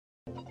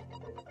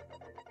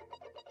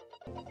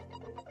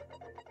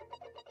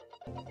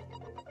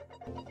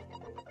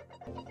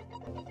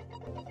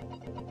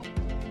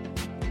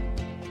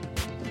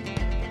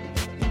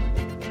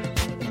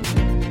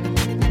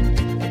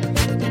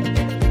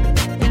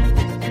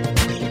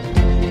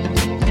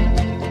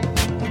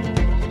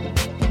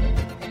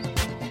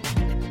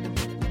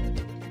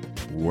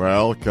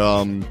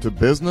Welcome to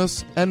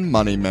Business and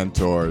Money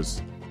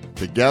Mentors.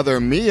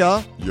 Together,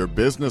 Mia, your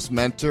business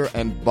mentor,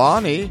 and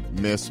Bonnie,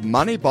 Miss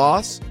Money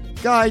Boss,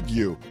 guide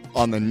you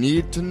on the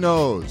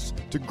need-to-knows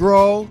to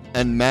grow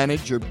and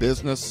manage your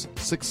business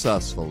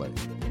successfully.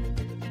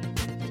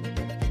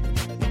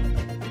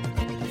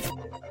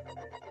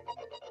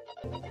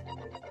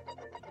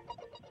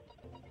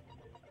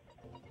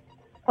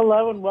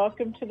 Hello and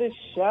welcome to the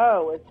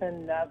show. It's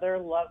another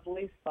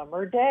lovely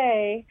summer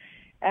day,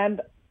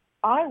 and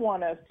I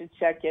want us to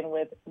check in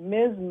with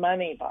Ms.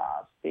 Money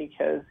Boss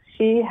because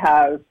she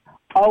has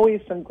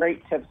always some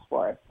great tips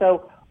for us.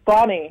 So,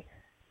 Bonnie,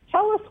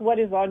 tell us what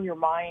is on your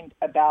mind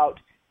about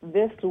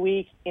this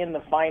week in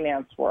the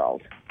finance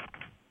world.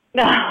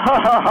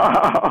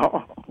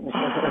 Oh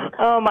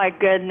my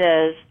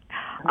goodness.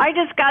 I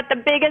just got the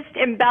biggest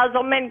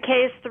embezzlement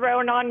case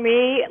thrown on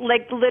me,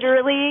 like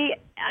literally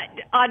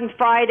on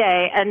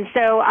Friday. And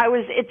so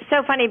it's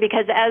so funny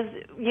because as,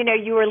 you know,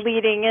 you were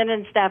leading in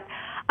and stuff,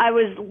 I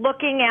was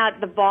looking at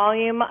the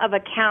volume of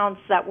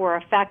accounts that were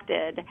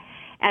affected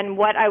and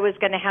what I was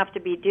going to have to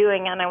be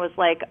doing. And I was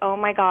like, oh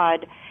my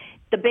God,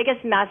 the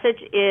biggest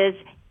message is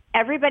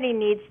everybody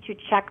needs to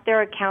check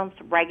their accounts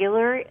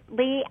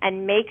regularly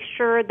and make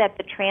sure that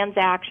the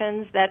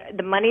transactions, that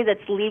the money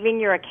that's leaving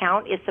your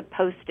account is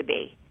supposed to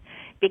be.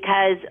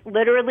 Because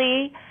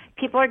literally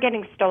people are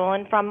getting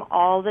stolen from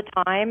all the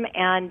time,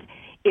 and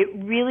it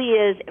really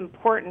is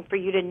important for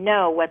you to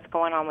know what's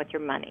going on with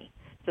your money.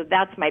 So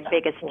that's my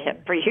biggest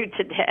tip for you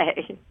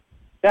today.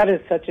 That is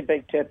such a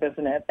big tip,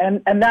 isn't it?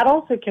 And that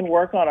also can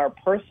work on our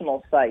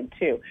personal side,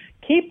 too.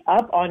 Keep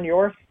up on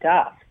your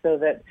stuff so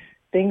that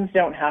things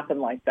don't happen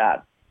like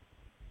that.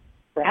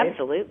 Right?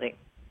 Absolutely.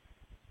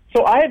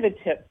 So I have a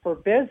tip for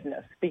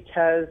business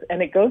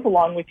and it goes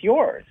along with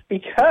yours,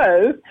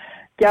 because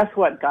guess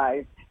what,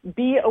 guys?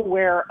 Be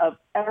aware of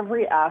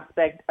every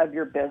aspect of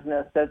your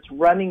business that's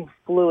running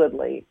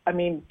fluidly. I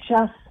mean,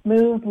 just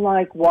smooth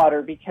like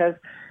water, because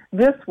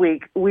this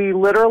week we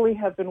literally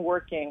have been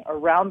working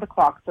around the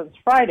clock since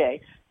Friday.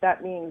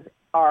 That means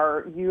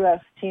our U.S.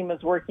 team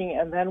is working,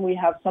 and then we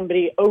have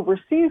somebody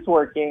overseas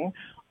working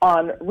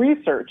on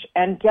research.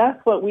 And guess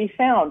what we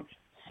found?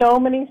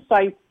 So many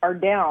sites are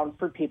down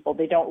for people.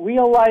 They don't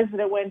realize that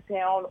it went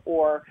down,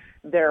 or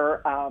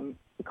their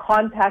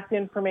contact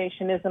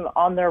information isn't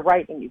on there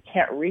right and you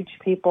can't reach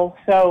people.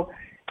 So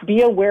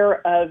be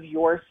aware of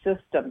your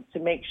systems to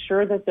make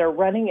sure that they're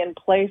running in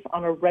place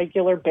on a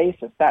regular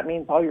basis. That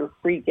means all your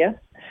free gifts.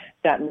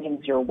 That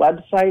means your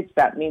websites.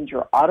 That means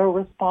your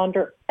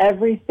autoresponder,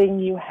 everything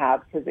you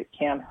have, because it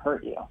can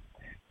hurt you.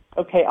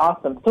 Okay,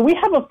 awesome. So we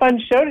have a fun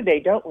show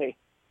today, don't we?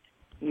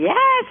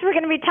 Yes, we're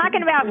going to be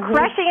talking about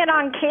crushing it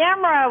on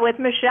camera with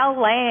Michelle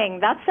Lange.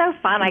 That's so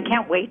fun. I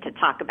can't wait to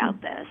talk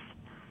about this.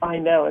 I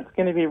know. It's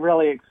going to be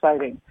really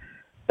exciting.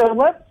 So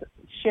let's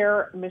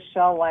share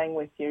Michelle Lange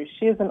with you.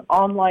 She is an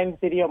online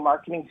video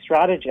marketing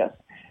strategist.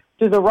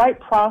 Through the right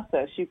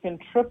process, you can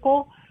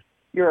triple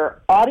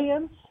your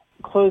audience,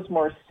 close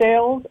more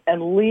sales,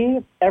 and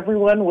leave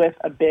everyone with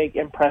a big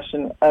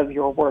impression of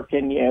your work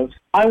and you.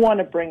 I want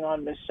to bring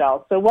on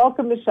Michelle. So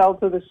welcome, Michelle,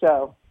 to the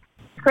show.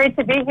 It's great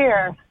to be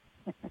here.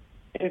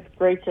 It's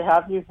great to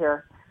have you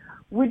here.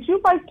 Would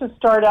you like to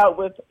start out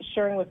with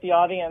sharing with the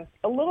audience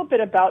a little bit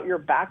about your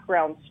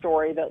background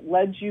story that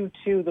led you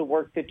to the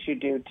work that you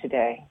do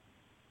today?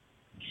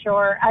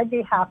 Sure, I'd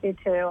be happy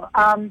to.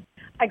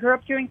 I grew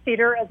up doing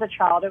theater as a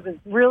child. It was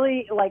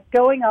really like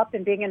going up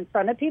and being in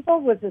front of people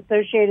was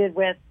associated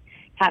with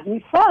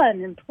having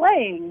fun and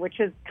playing, which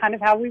is kind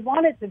of how we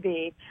want it to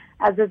be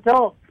as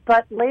adults.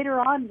 But later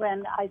on,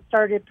 when I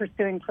started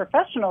pursuing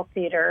professional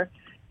theater,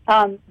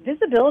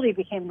 visibility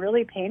became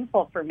really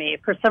painful for me.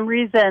 For some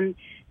reason,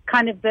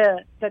 kind of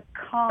the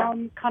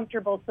calm,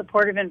 comfortable,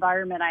 supportive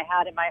environment I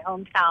had in my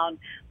hometown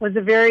was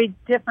a very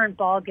different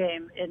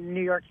ballgame in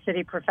New York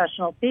City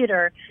professional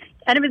theater,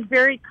 and it was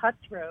very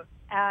cutthroat.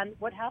 And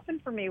what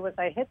happened for me was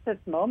I hit this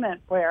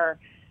moment where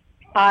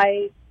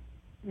I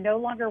no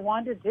longer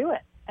wanted to do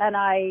it, and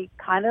I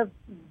kind of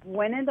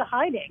went into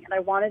hiding, and I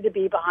wanted to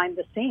be behind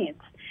the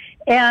scenes.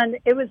 And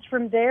it was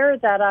from there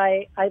that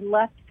I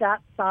left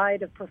that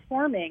side of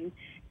performing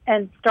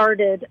and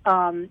started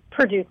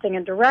producing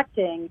and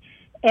directing.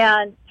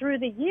 And through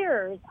the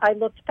years, I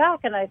looked back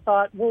and I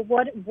thought, well,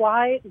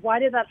 why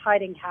did that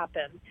hiding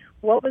happen?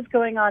 What was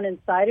going on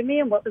inside of me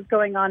and what was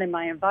going on in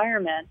my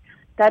environment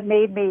that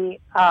made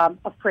me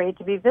afraid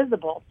to be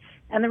visible?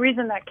 And the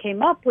reason that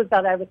came up was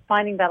that I was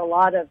finding that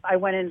I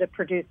went into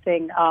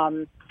producing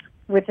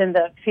within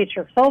the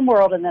feature film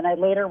world, and then I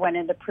later went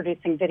into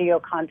producing video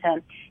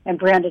content and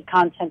branded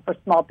content for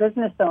small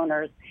business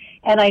owners.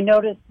 And I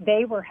noticed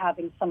they were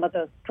having some of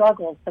those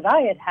struggles that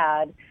I had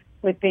had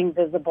with being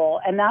visible.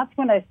 And that's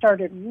when I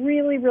started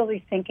really,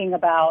 really thinking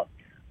about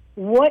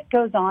what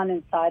goes on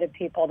inside of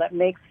people that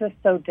makes this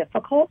so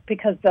difficult,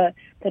 because the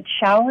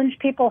challenge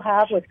people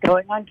have with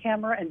going on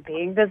camera and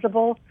being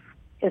visible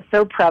is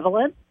so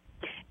prevalent.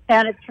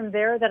 And it's from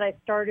there that I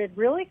started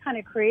really kind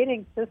of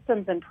creating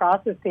systems and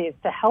processes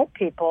to help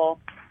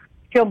people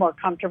feel more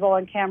comfortable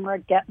on camera,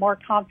 get more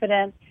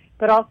confident,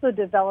 but also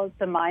develop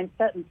the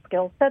mindset and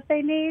skill set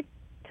they need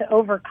to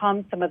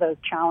overcome some of those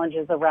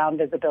challenges around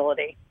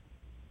visibility.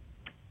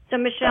 So,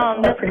 Michelle,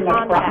 in this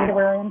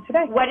context,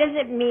 today. What does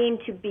it mean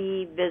to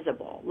be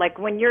visible? Like,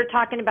 when you're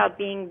talking about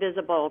being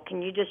visible,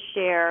 can you just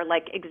share,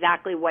 like,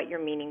 exactly what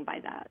you're meaning by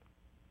that?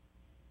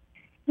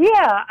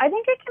 Yeah, I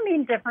think it can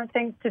mean different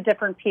things to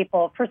different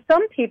people. For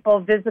some people,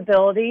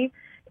 visibility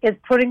is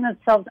putting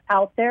themselves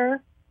out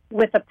there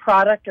with a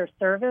product or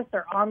service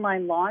or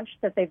online launch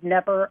that they've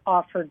never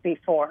offered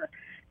before.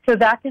 So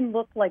that can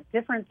look like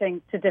different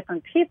things to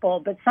different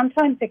people, but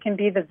sometimes it can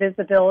be the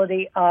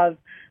visibility of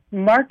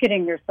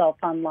marketing yourself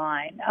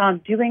online,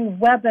 doing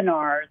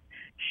webinars,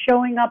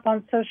 showing up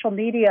on social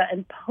media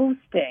and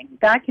posting.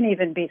 That can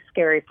even be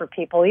scary for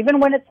people, even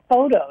when it's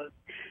photos,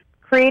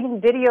 creating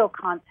video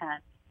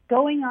content,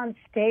 going on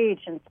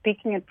stage and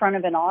speaking in front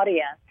of an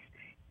audience.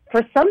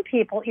 For some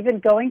people, even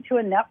going to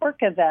a network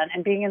event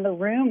and being in the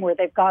room where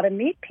they've got to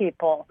meet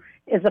people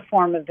is a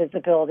form of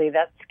visibility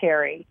that's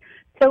scary.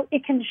 So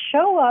it can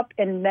show up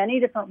in many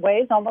different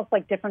ways, almost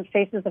like different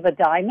faces of a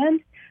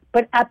diamond,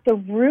 but at the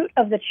root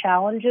of the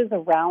challenges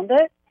around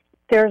it,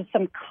 there's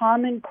some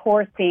common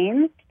core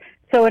themes.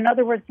 So in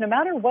other words, no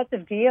matter what the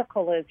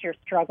vehicle is you're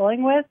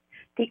struggling with,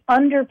 the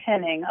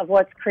underpinning of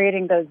what's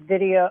creating those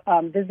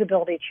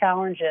visibility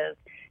challenges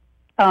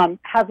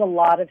has a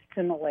lot of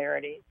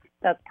similarities.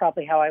 That's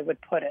probably how I would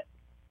put it.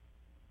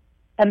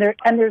 And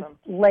there's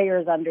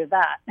layers under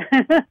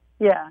that.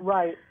 Yeah.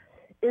 Right.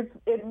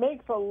 It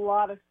makes a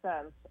lot of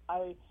sense.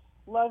 I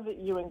love that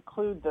you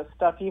include this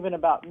stuff even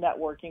about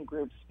networking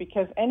groups,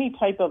 because any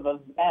type of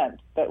event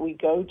that we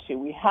go to,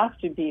 we have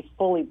to be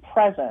fully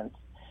present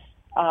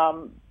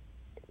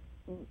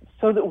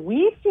so that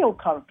we feel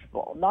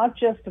comfortable, not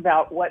just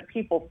about what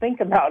people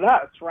think about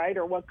us, right,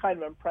 or what kind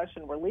of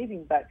impression we're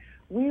leaving, but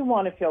we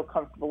want to feel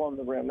comfortable in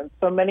the room. And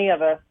so many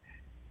of us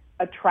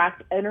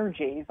attract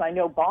energies. I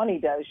know Bonnie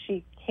does.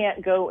 She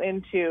can't go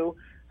into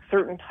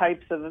certain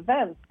types of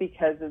events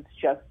because it's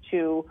just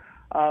too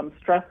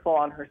stressful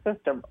on her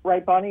system.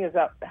 Right, Bonnie? Is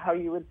that how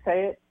you would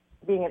say it?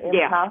 Being an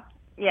empath?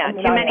 Yeah, I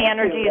mean, too many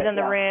energies in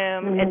the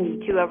room.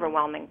 Mm-hmm. It's too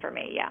overwhelming for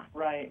me, yeah.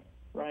 Right.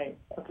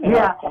 Okay.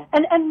 Yeah,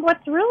 and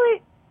what's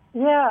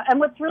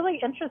really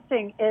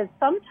interesting is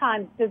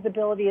sometimes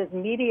visibility is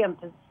medium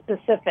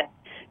specific.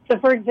 So,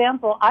 for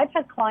example, I've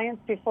had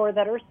clients before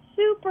that are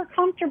super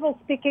comfortable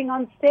speaking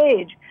on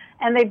stage,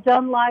 and they've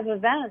done live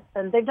events,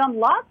 and they've done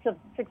lots of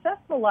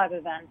successful live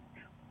events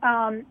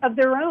of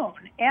their own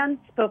and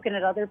spoken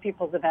at other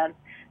people's events.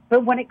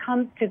 But when it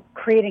comes to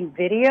creating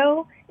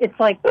video, it's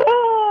like,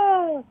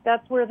 oh,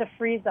 that's where the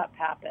freeze-up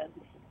happens.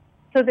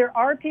 So there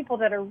are people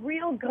that are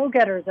real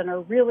go-getters and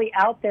are really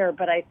out there,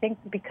 but I think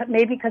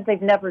because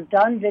they've never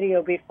done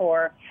video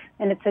before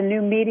and it's a new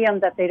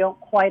medium that they don't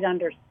quite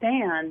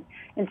understand,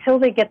 until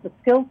they get the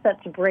skill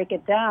set to break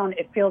it down,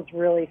 it feels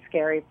really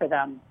scary for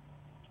them.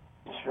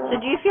 Sure. So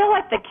do you feel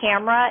like the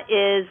camera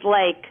is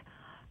like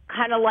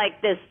kind of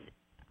like this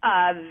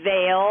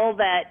veil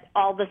that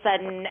all of a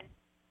sudden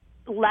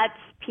lets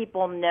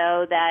people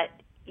know that,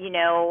 you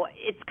know,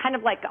 it's kind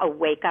of like a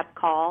wake-up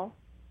call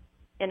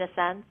in a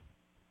sense?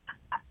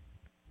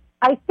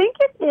 I think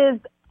it is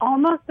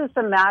almost this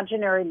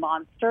imaginary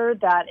monster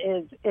that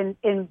is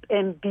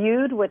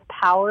imbued with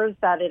powers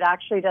that it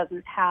actually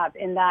doesn't have.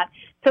 In that,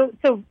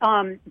 so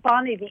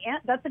Bonnie,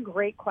 that's a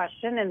great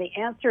question, and the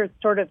answer is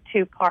sort of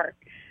two-part.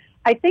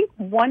 I think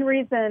one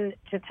reason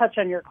to touch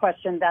on your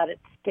question that it's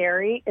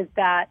scary is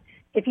that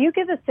if you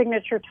give a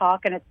signature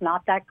talk and it's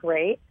not that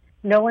great,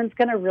 no one's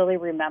going to really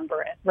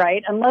remember it,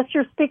 right? Unless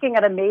you're speaking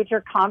at a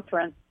major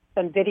conference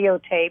and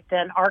videotaped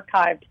and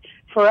archived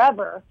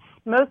forever.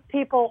 Most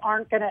people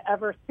aren't going to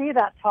ever see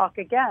that talk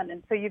again.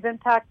 And so you've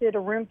impacted a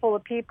room full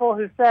of people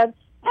who said,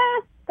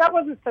 that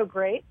wasn't so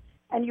great,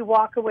 and you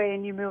walk away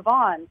and you move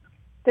on.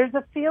 There's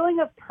a feeling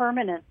of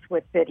permanence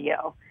with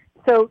video.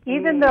 So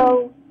even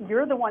though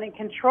you're the one in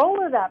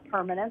control of that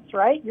permanence,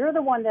 right, you're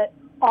the one that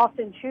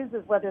often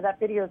chooses whether that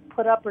video is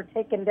put up or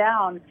taken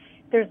down,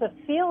 there's a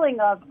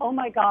feeling of, oh,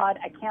 my God,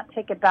 I can't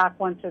take it back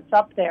once it's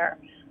up there.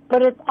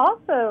 But it's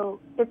also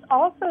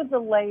the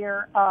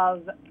layer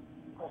of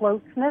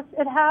closeness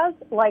it has.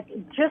 Like,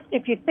 just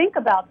if you think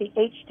about the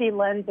HD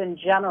lens in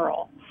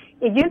general,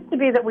 it used to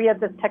be that we had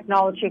this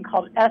technology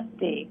called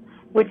SD,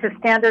 which is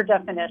standard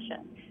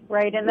definition,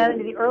 right? And then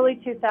in the early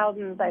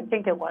 2000s, I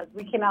think it was,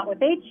 we came out with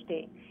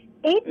HD.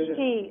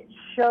 HD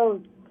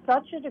showed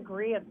such a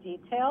degree of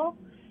detail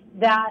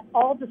that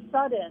all of a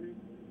sudden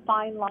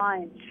fine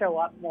lines show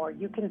up more.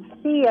 You can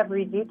see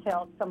every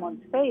detail of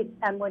someone's face,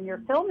 and when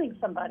you're filming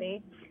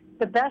somebody,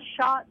 the best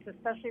shots,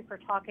 especially for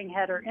talking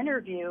head or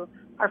interview,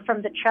 are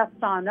from the chest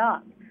on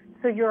up.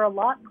 So you're a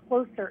lot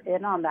closer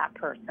in on that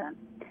person.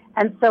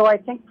 And so I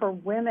think for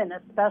women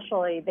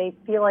especially, they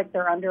feel like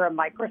they're under a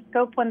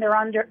microscope when they're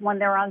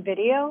on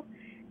video.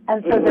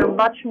 And so they're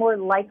much more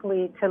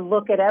likely to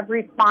look at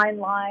every fine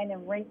line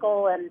and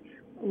wrinkle and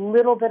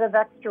little bit of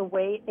extra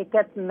weight. It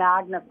gets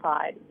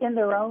magnified in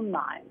their own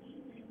minds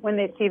when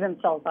they see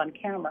themselves on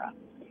camera.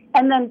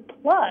 And then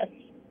plus,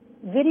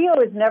 video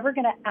is never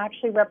going to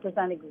actually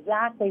represent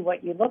exactly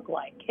what you look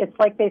like. It's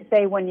like they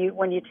say when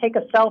you take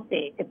a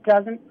selfie, it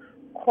doesn't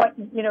quite,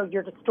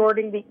 you're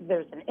distorting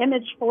there's an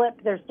image flip,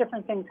 there's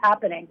different things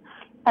happening.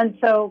 And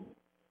so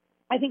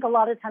I think a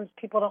lot of times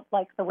people don't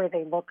like the way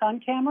they look on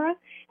camera,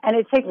 and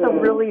it takes a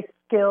really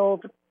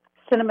skilled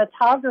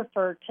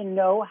cinematographer to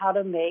know how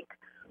to make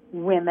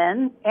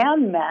women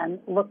and men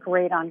look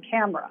great on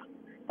camera.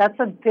 That's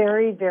a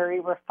very, very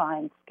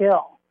refined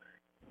skill.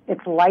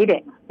 It's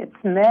lighting. It's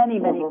many,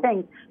 many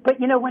things. But,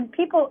 when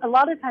people, a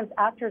lot of times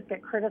actors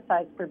get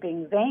criticized for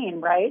being vain,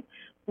 right?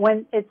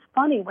 When it's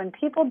funny, when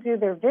people do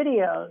their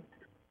videos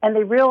and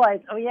they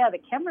realize, oh, yeah, the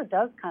camera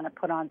does kind of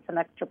put on some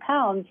extra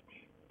pounds,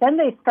 then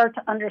they start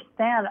to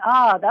understand,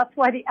 that's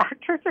why the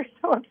actors are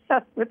so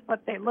obsessed with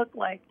what they look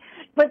like.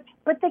 But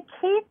the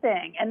key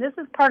thing, and this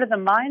is part of the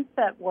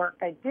mindset work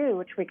I do,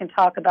 which we can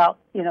talk about,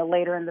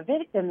 later in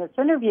this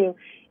interview,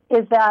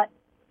 is that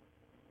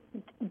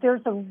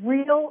there's a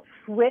real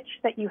switch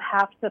that you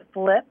have to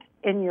flip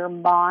in your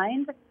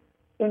mind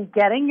in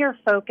getting your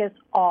focus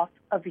off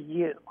of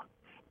you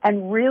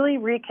and really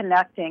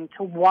reconnecting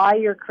to why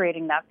you're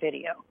creating that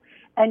video.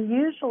 And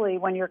usually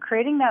when you're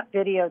creating that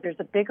video, there's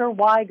a bigger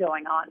why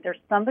going on. There's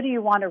somebody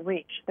you want to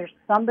reach. There's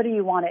somebody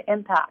you want to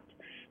impact.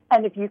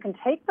 And if you can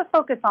take the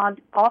focus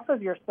off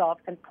of yourself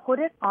and put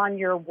it on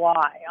your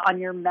why, on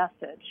your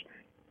message,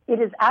 it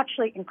is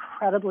actually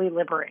incredibly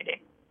liberating.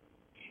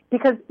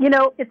 Because,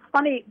 it's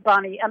funny,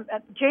 Bonnie,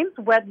 James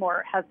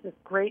Wedmore has this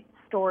great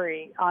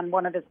story on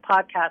one of his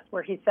podcasts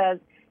where he says,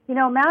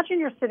 imagine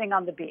you're sitting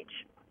on the beach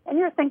and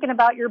you're thinking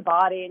about your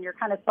body and you're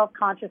kind of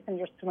self-conscious in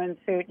your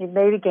swimsuit. You've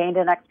maybe gained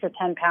an extra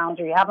 10 pounds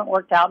or you haven't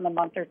worked out in a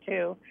month or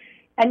two.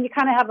 And you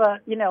kind of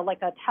have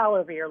like a towel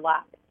over your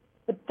lap.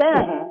 But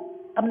then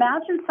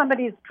imagine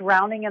somebody's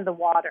drowning in the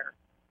water.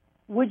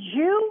 Would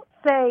you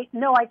say,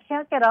 no, I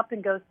can't get up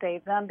and go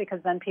save them because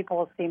then people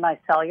will see my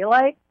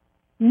cellulite?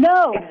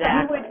 No,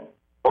 exactly.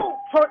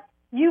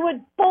 You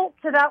would bolt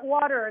to that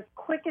water as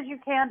quick as you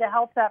can to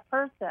help that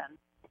person.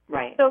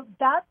 Right. So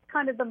that's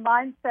kind of the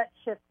mindset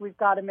shift we've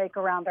got to make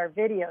around our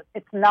videos.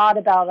 It's not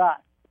about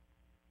us.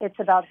 It's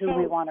about who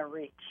we want to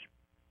reach.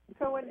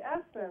 So in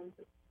essence,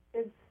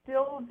 it's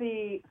still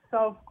the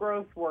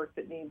self-growth work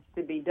that needs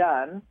to be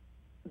done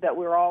that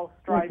we're all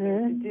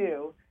striving to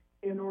do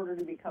in order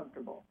to be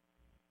comfortable.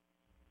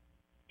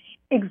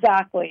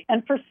 Exactly.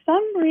 And for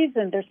some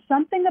reason, there's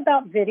something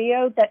about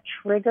video that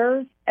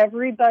triggers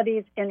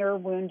everybody's inner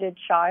wounded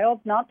child.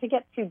 Not to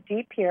get too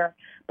deep here,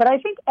 but I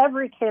think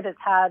every kid has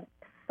had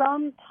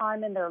some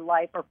time in their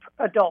life, or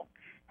adult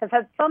has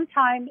had some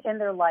time in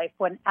their life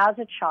when, as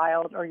a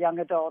child or young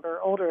adult or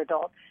older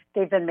adult,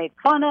 they've been made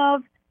fun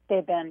of,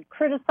 they've been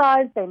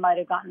criticized, they might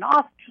have gotten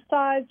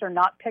ostracized or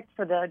not picked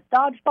for the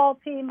dodgeball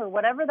team or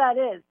whatever that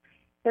is.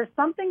 There's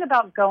something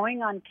about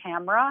going on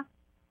camera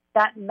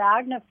that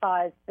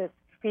magnifies this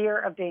fear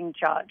of being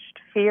judged,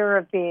 fear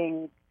of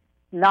being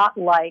not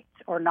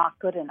liked or not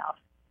good enough.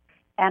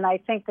 And I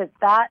think that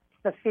that's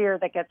the fear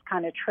that gets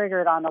kind of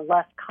triggered on a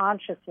less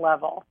conscious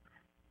level.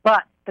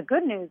 But the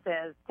good news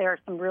is there are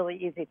some really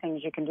easy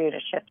things you can do to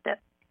shift it.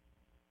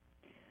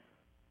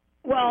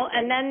 Well,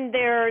 and then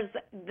there's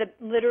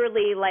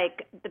literally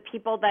the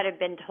people that have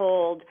been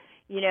told,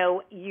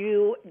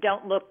 you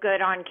don't look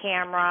good on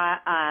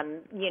camera,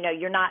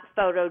 you're not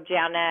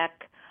photogenic.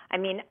 I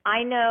mean,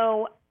 I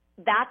know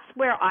that's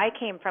where I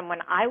came from. When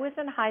I was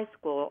in high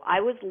school,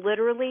 I was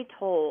literally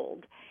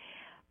told,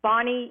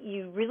 Bonnie,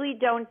 you really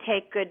don't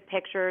take good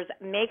pictures.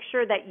 Make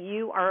sure that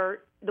you are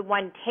the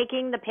one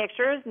taking the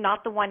pictures,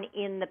 not the one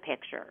in the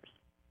pictures.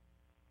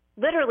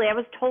 Literally, I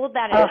was told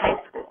that in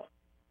high school.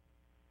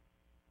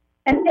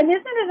 And isn't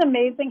it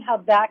amazing how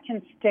that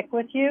can stick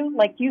with you?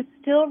 Like, you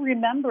still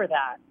remember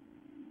that.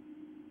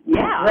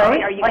 Yeah.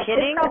 Right? Are you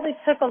kidding? It probably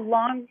took a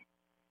long...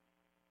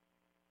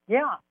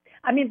 Yeah.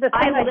 I mean,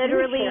 I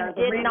literally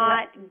did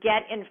not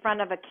get in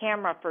front of a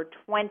camera for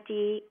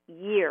 20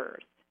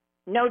 years.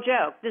 No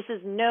joke. This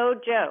is no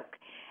joke.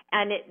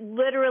 And it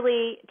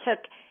literally took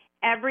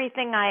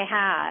everything I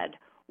had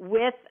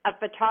with a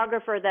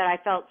photographer that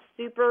I felt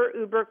super,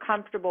 uber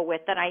comfortable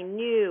with, that I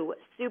knew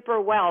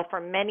super well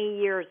for many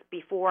years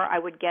before I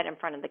would get in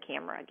front of the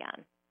camera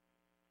again.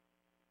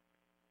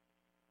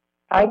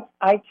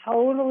 I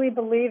totally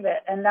believe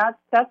it. And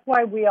that's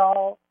why we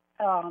all,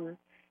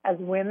 as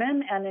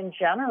women and in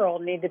general,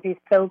 need to be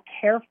so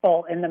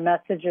careful in the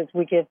messages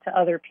we give to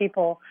other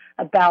people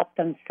about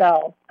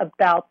themselves,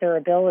 about their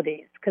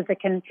abilities, because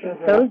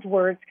those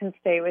words can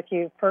stay with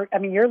you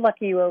you're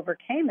lucky you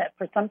overcame it.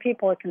 For some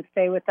people, it can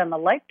stay with them a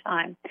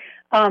lifetime.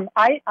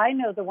 I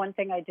know the one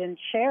thing I didn't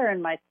share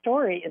in my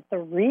story is the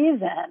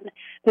reason,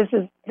 this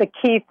is the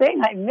key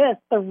thing I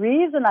missed, the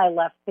reason I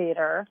left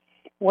theater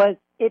was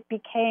it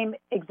became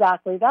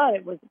exactly that.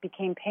 It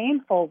became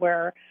painful,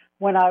 where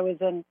when I was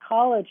in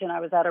college and I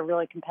was at a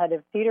really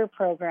competitive theater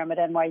program at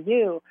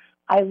NYU,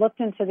 I looked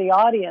into the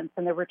audience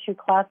and there were two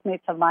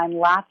classmates of mine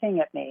laughing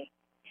at me.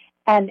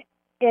 And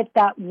at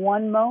that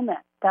one moment,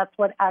 that's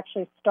what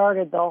actually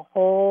started the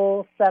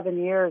whole 7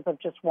 years of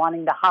just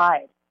wanting to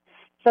hide.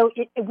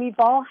 We've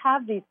all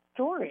had these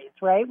stories,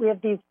 right? We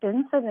have these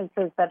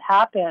incidences that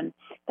happen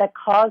that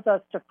cause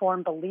us to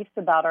form beliefs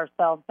about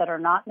ourselves that are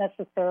not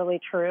necessarily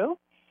true,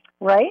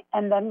 right?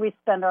 And then we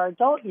spend our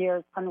adult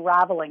years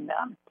unraveling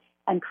them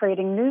and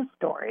creating news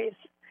stories,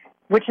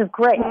 which is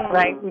great,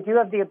 right? We do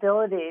have the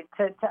ability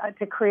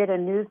to create a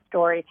news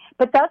story.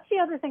 But that's the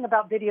other thing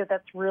about video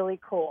that's really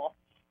cool.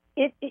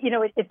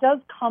 It does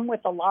come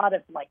with a lot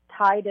of like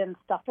tied in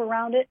stuff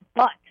around it,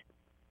 but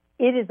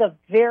it is a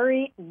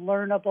very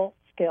learnable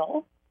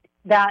skill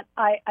that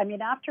I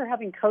mean, after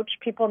having coached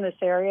people in this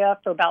area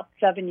for about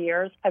 7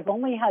 years, I've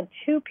only had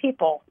 2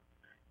 people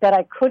that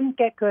I couldn't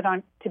get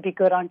to be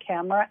good on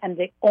camera, and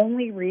the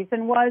only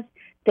reason was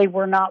they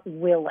were not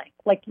willing.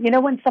 Like,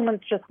 when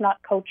someone's just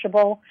not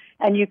coachable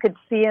and you could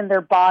see in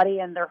their body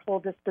and their whole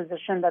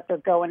disposition that they're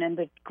going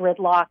into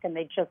gridlock and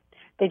they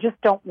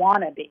just don't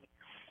want to be.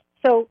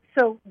 So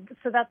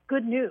that's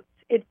good news.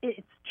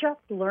 It's just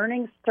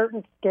learning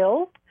certain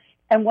skills.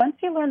 And once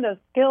you learn those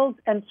skills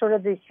and sort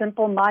of these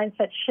simple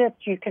mindset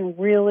shifts, you can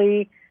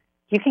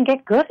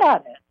get good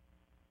at it.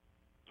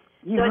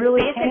 So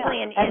it's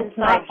basically an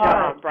inside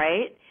job,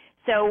 right?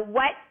 So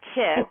what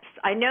tips,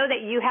 I know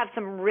that you have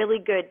some really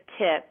good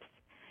tips,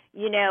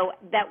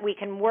 that we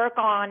can work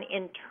on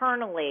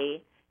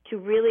internally to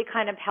really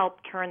kind of help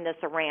turn this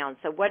around.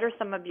 So what are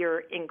some of your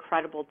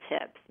incredible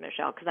tips,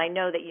 Michelle? Because I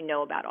know that you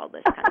know about all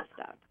this kind of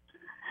stuff.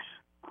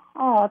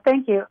 Oh,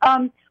 thank you.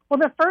 Well,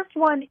 the first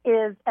one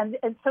is, and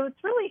so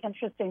it's really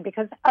interesting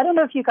because I don't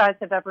know if you guys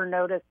have ever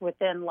noticed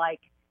within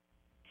like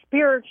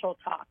spiritual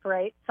talk,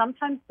 right?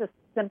 Sometimes the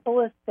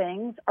simplest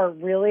things are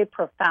really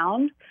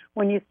profound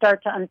when you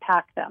start to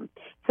unpack them.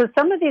 So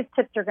some of these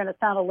tips are going to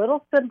sound a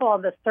little simple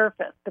on the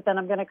surface, but then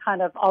I'm going to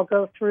I'll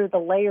go through the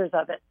layers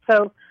of it.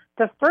 So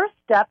the first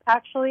step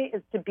actually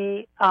is to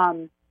be,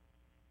 to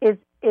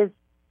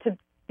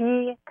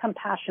be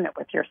compassionate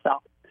with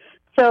yourself.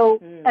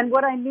 So, and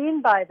what I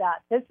mean by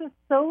that, this is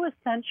so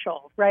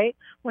essential, right?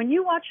 When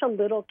you watch a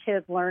little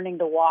kid learning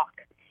to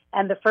walk,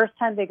 and the first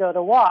time they go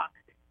to walk,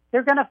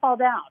 they're going to fall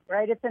down,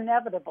 right? It's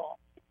inevitable.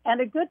 And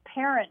a good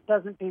parent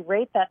doesn't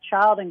berate that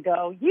child and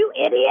go, "You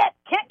idiot,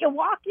 can't you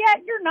walk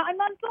yet? You're 9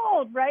 months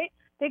old," right?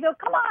 They go,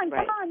 come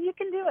on, you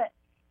can do it.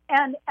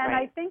 And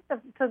I think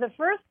the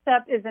first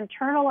step is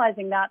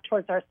internalizing that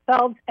towards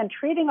ourselves and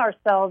treating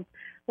ourselves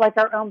like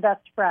our own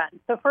best friend.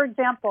 So, for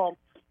example,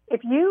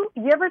 if you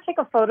ever take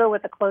a photo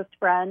with a close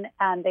friend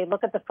and they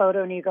look at the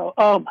photo and you go,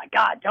 "Oh my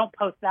God, don't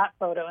post that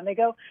photo," and they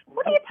go,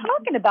 "What are you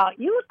talking about?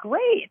 You look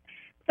great."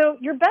 So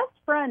your best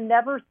friend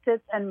never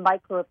sits and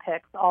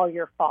micropicks all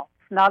your faults,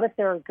 not if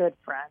they're a good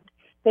friend.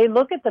 They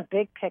look at the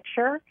big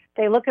picture,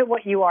 they look at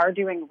what you are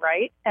doing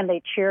right, and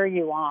they cheer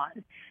you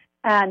on.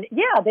 And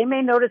yeah, they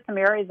may notice some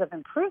areas of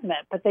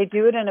improvement, but they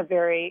do it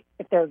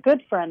if they're a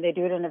good friend, they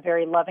do it in a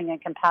very loving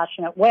and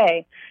compassionate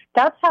way.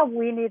 That's how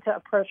we need to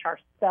approach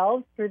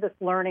ourselves through this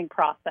learning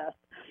process.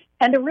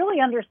 And to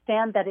really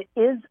understand that it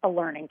is a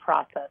learning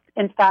process.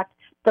 In fact,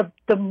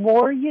 the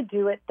more you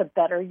do it, the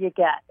better you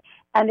get.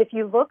 And if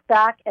you look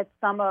back at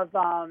some of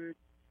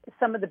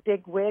the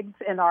big wigs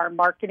in our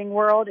marketing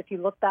world, if you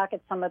look back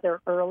at some of their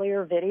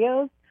earlier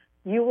videos,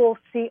 you will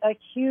see a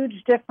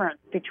huge difference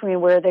between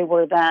where they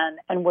were then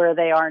and where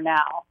they are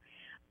now.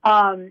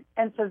 And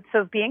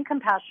so being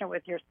compassionate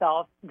with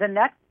yourself, the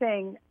next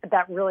thing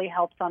that really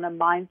helps on a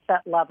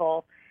mindset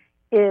level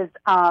is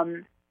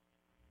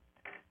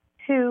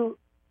to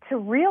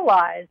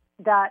realize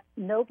that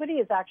nobody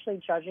is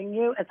actually judging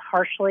you as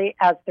harshly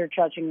as they're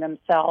judging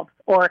themselves,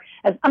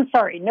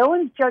 no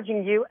one's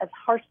judging you as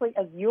harshly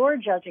as you're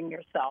judging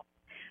yourself,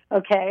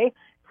 okay?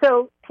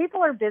 So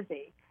people are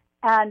busy,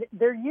 and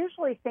they're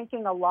usually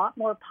thinking a lot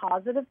more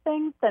positive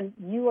things than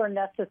you are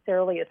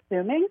necessarily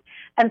assuming.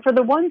 And for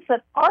the ones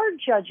that are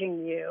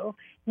judging you,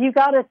 you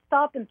got to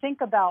stop and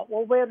think about,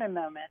 well, wait a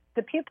moment.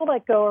 The people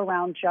that go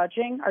around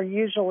judging are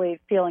usually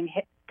feeling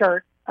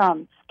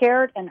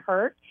scared and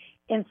hurt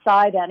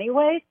inside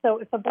anyway. So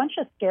if a bunch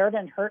of scared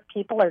and hurt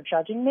people are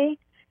judging me,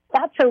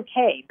 that's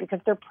okay, because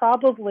they're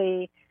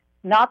probably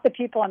not the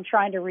people I'm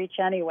trying to reach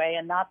anyway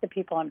and not the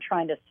people I'm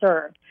trying to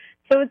serve.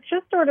 So it's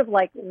just sort of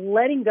like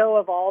letting go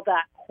of all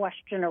that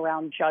question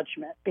around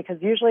judgment, because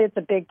usually it's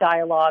a big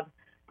dialogue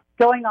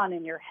going on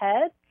in your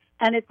head,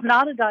 and it's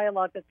not a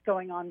dialogue that's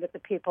going on with the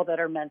people that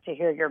are meant to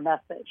hear your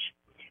message.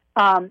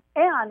 And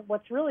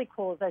what's really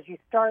cool is as you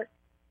start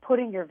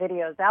putting your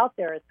videos out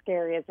there, as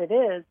scary as it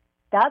is,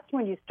 that's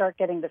when you start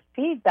getting the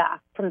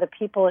feedback from the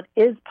people it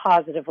is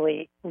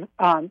positively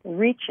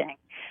reaching.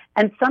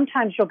 And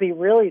sometimes you'll be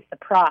really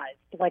surprised.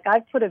 Like, I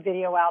put a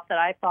video out that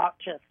I thought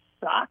just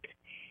sucked,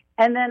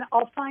 and then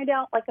I'll find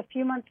out like a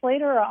few months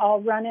later,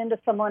 I'll run into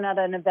someone at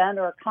an event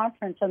or a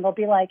conference, and they'll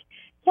be like,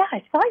 "Yeah,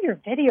 I saw your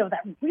video.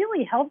 That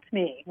really helped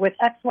me with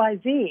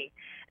XYZ."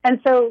 And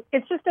so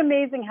it's just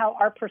amazing how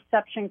our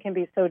perception can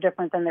be so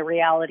different than the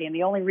reality. And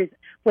the only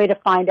way to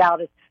find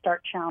out is to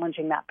start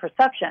challenging that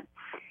perception.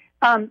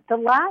 The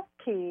last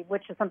key,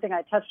 which is something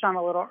I touched on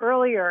a little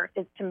earlier,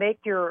 is to make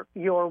your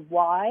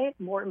why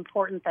more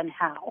important than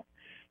how.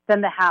 than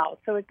the how.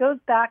 So it goes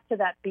back to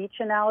that beach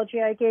analogy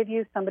I gave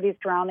you. Somebody's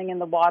drowning in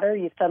the water.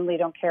 You suddenly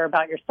don't care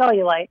about your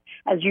cellulite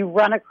as you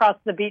run across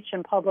the beach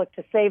in public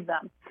to save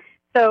them.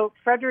 So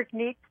Friedrich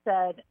Nietzsche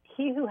said,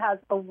 he who has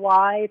a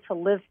why to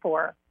live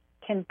for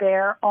can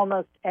bear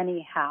almost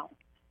any how.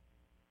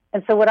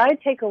 And so what I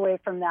take away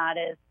from that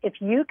is, if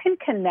you can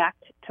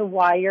connect to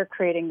why you're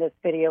creating this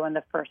video in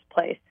the first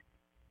place,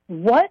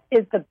 what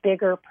is the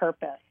bigger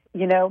purpose?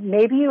 You know,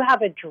 maybe you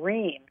have a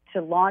dream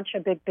to launch a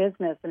big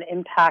business and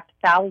impact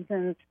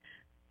thousands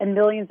and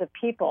millions of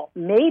people.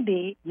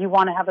 Maybe you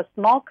want to have a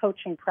small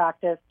coaching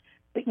practice,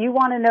 but you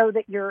want to know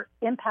that you're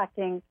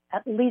impacting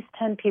at least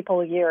 10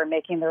 people a year and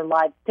making their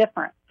lives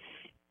different.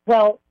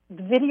 Well,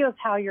 the video is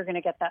how you're going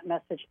to get that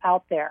message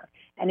out there.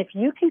 And if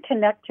you can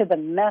connect to the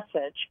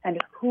message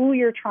and who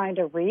you're trying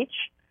to reach,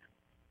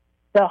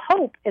 the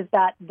hope is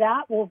that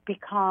that will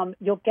become,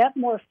 you'll get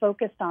more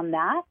focused on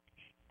that,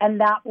 and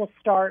that will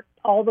start,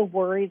 all the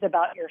worries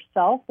about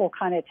yourself will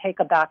kind of take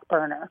a back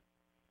burner.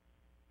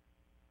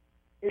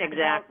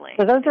 Exactly.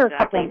 So those are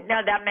exactly.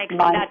 No,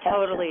 that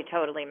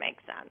totally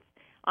makes sense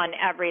on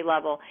every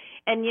level.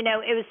 And, you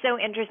know, it was so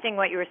interesting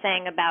what you were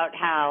saying about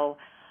how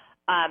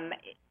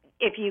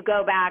if you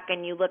go back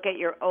and you look at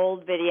your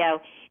old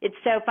video, it's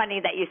so funny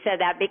that you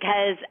said that,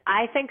 because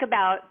I think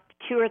about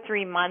 2 or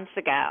 3 months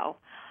ago,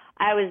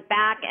 I was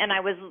back and I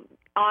was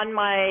on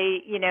my,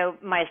 you know,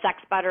 my Sex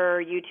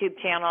Butter YouTube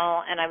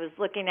channel, and I was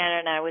looking at it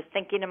and I was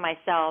thinking to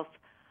myself,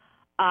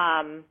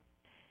 I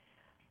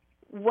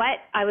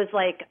was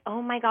like,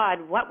 oh my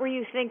God, what were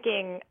you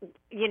thinking?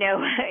 You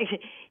know,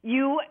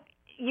 you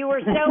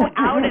were so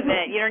out of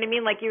it, you know what I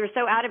mean? Like, you were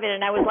so out of it,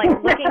 and I was like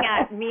looking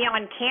at me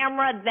on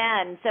camera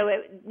then. So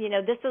it, you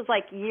know, this was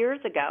like years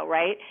ago,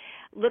 right?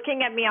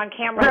 Looking at me on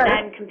camera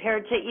then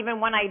compared to even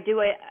when I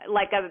do it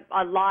like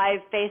a live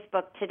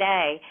Facebook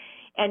today,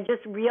 and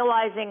just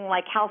realizing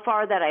like how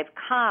far that I've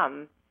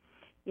come,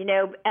 you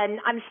know, and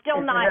I'm still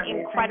not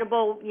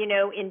incredible, you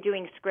know, in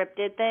doing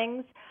scripted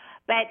things,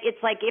 but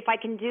it's like if I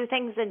can do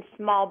things in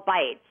small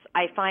bites,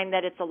 I find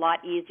that it's a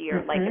lot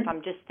easier. Like if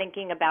I'm just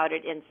thinking about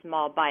it in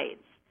small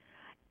bites,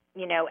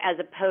 you know, as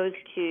opposed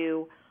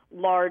to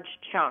large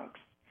chunks.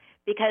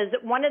 Because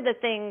one of the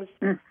things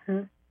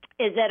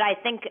is that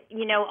I think,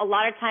 you know, a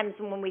lot of times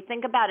when we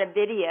think about a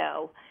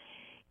video,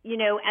 you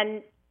know,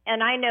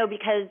 and I know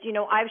because, you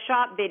know, I've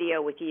shot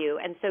video with you,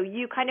 and so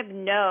you kind of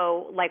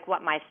know, like,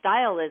 what my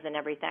style is and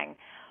everything.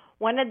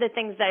 One of the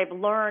things that I've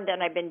learned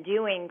and I've been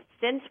doing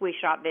since we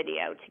shot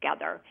video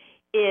together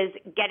is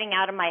getting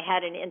out of my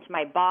head and into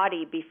my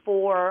body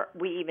before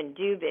we even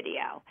do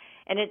video.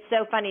 And it's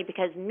so funny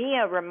because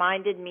Mia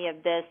reminded me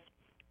of this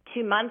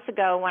 2 months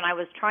ago when I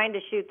was trying to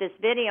shoot this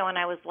video, and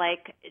I was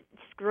like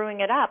screwing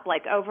it up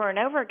like over and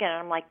over again. And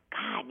I'm like,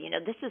 God, you know,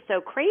 this is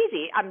so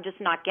crazy. I'm just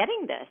not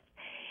getting this.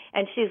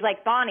 And she's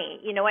like,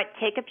 Bonnie, you know what,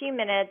 take a few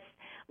minutes,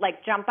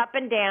 like jump up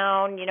and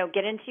down, you know,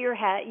 get into your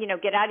head, you know,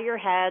 get out of your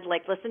head,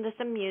 like listen to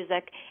some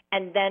music,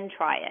 and then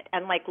try it.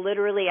 And like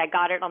literally I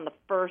got it on the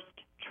first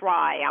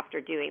try after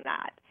doing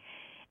that.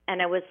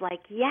 And I was like,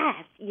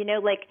 yes, you know,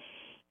 like,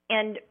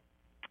 and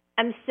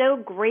I'm so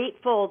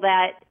grateful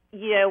that,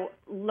 you know,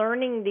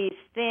 learning these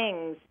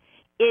things,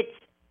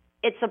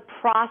 it's a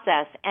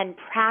process, and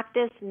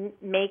practice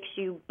makes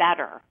you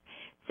better.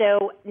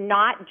 So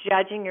not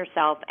judging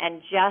yourself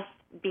and just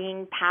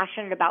being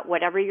passionate about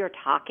whatever you're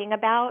talking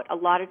about a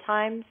lot of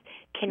times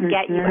can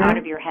get you out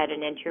of your head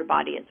and into your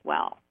body as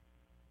well.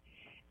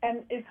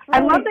 And it's really, I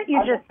love that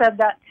you just said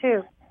that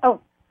too.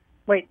 Oh,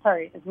 wait,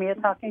 sorry. Is Mia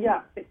talking?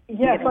 Yeah.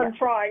 Yes, I'm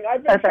trying.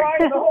 I've been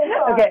trying the whole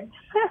time.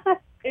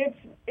 Okay.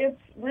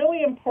 It's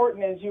really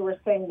important, as you were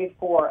saying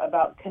before,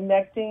 about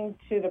connecting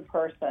to the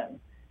person.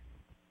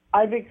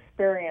 I've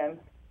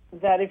experienced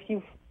that if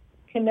you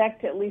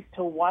connect at least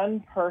to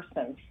one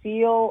person,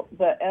 feel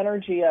the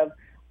energy of,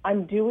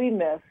 I'm doing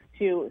this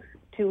to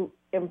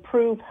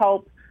improve,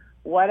 help,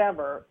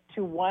 whatever,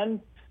 to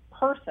one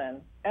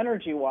person,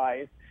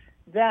 energy-wise,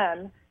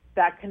 then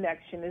that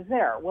connection is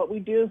there. What we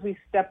do is we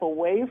step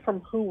away from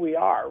who we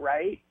are,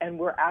 right? And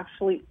we're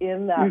actually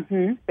in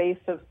that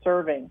space of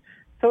serving.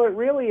 So it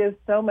really is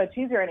so much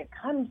easier, and it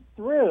comes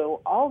through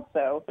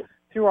also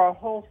through our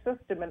whole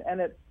system.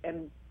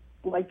 And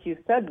like you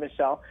said,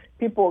 Michelle,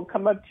 people will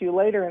come up to you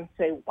later and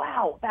say,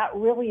 wow, that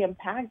really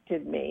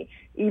impacted me,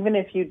 even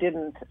if you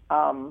didn't,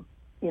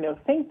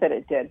 think that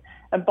it did.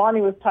 And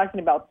Bonnie was talking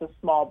about the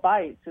small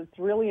bites. It's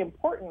really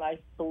important, I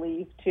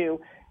believe,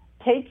 to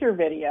take your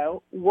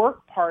video,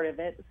 work part of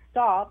it,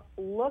 stop,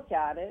 look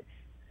at it,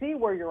 see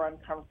where you're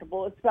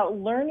uncomfortable. It's about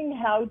learning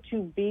how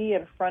to be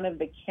in front of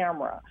the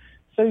camera.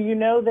 So you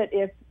know that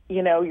if,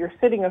 you're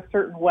sitting a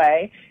certain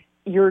way,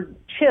 your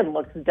chin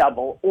looks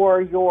double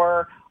or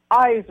your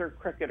eyes are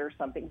crooked or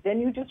something, then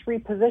you just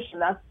reposition.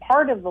 That's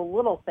part of the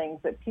little things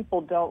that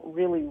people don't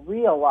really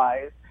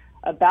realize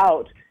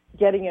about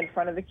getting in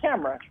front of the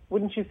camera.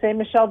 Wouldn't you say,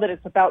 Michelle, that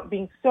it's about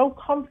being so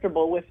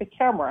comfortable with the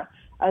camera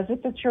as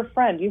if it's your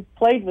friend? You've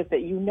played with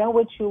it. You know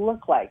what you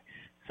look like.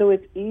 So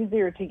it's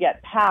easier to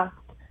get past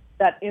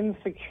that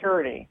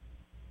insecurity.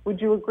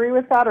 Would you agree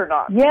with that or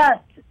not? Yes.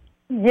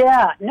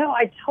 Yeah, no,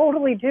 I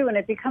totally do. And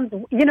it becomes,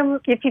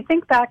 if you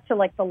think back to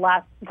like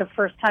the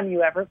first time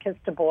you ever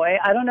kissed a boy,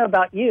 I don't know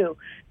about you,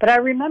 but I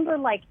remember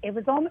like it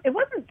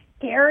wasn't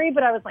scary,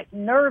 but I was like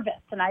nervous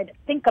and I had to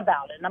think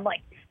about it. And I'm like,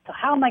 so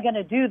how am I going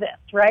to do this?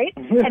 Right.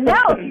 And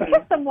now if you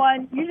kiss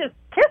someone, you just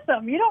kiss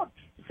them. You don't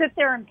sit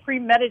there and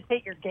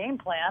premeditate your game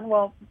plan.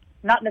 Well,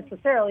 not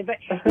necessarily, but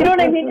you know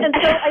what I mean? And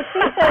so I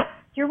think that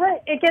you're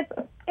right.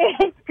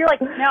 You're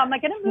like, now am I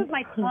going to move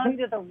my tongue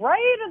to the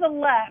right or the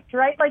left?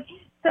 Right. Like,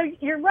 so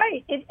you're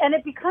right, and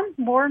it becomes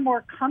more and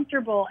more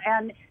comfortable,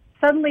 and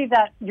suddenly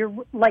that you're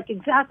like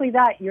exactly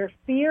that. Your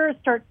fear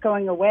starts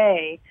going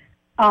away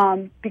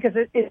because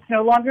it's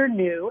no longer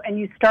new, and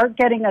you start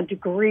getting a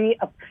degree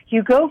of.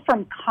 You go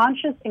from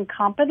conscious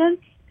incompetence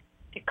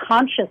to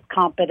conscious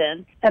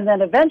competence, and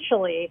then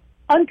eventually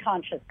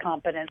unconscious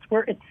competence,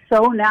 where it's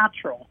so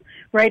natural,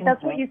 right?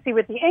 That's what you see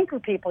with the anchor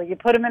people. You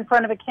put them in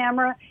front of a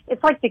camera,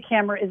 it's like the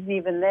camera isn't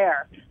even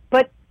there.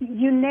 But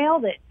you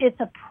nailed it. It's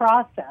a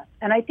process.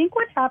 And I think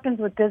what happens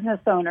with business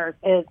owners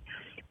is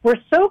we're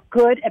so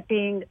good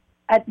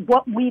at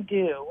what we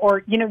do,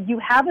 or, you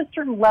have a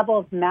certain level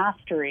of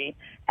mastery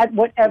at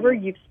whatever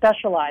you've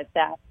specialized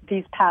at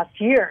these past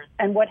years.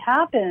 And what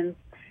happens,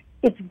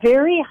 it's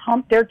very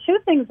there are two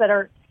things that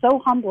are so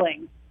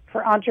humbling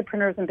for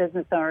entrepreneurs and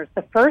business owners.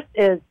 The first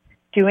is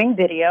doing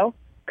video,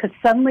 because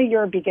suddenly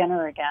you're a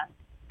beginner again.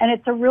 And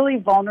it's a really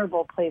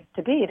vulnerable place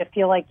to be, to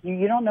feel like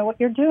you don't know what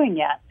you're doing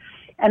yet.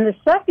 And the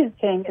second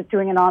thing is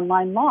doing an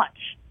online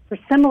launch for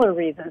similar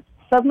reasons.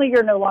 Suddenly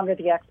you're no longer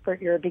the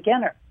expert, you're a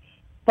beginner.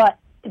 But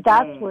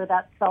that's where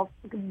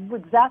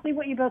exactly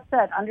what you both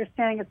said,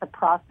 understanding it's a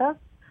process,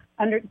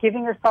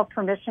 giving yourself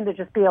permission to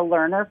just be a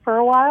learner for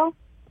a while,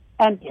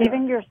 and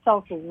giving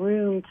yourself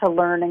room to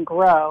learn and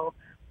grow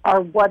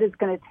are what is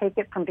going to take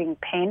it from being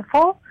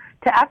painful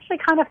to actually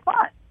kind of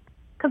fun.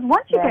 Because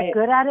once you get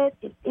good at it,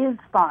 it is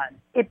fun.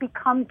 It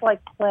becomes like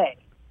play.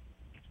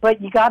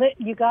 But you got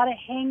to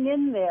hang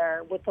in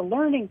there with the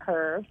learning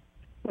curve,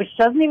 which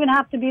doesn't even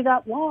have to be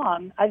that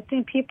long. I've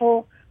seen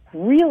people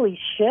really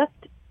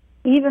shift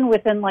even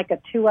within like a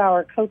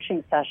 2-hour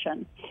coaching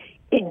session.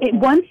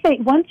 Once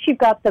you've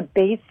got the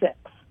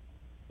basics,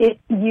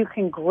 you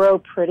can grow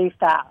pretty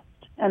fast,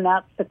 and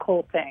that's the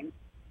cool thing.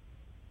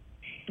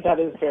 That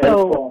is very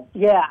cool.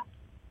 Yeah.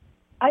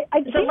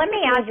 So let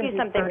me ask you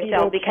something,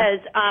 Michelle, because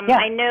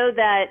I know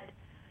that,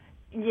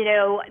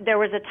 there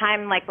was a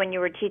time like when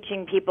you were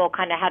teaching people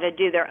kind of how to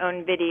do their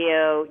own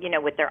video,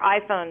 with their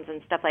iPhones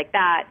and stuff like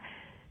that.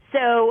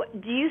 So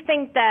do you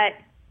think that,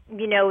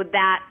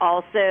 that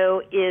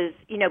also is,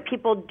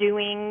 people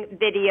doing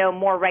video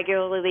more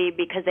regularly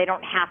because they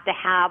don't have to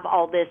have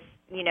all this,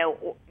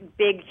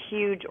 big,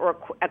 huge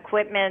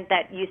equipment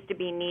that used to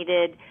be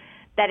needed,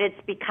 that it's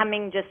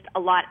becoming just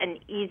an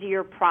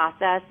easier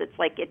process? It's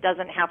like it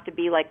doesn't have to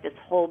be like this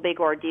whole big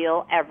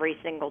ordeal every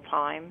single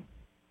time.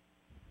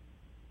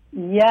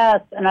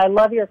 Yes, and I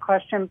love your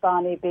question,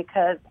 Bonnie,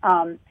 because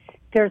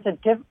there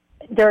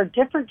are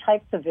different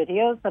types of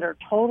videos that are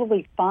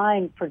totally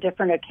fine for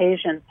different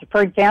occasions.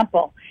 For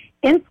example,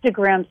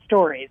 Instagram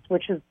stories,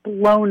 which is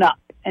blown up.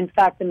 In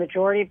fact, the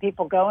majority of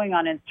people going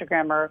on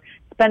Instagram are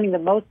spending the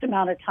most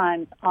amount of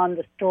time on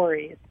the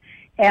stories.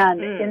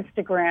 And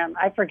Instagram,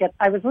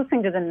 I was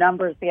listening to the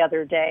numbers the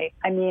other day.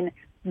 I mean,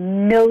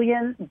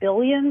 millions,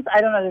 billions,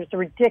 I don't know, there's a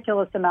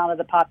ridiculous amount of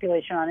the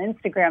population on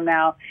Instagram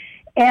now.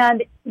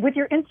 And with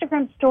your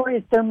Instagram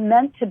stories, they're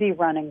meant to be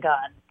run and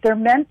gun. They're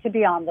meant to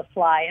be on the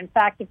fly. In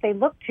fact, if they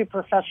look too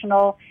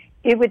professional,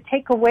 it would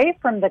take away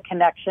from the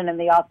connection and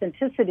the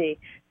authenticity.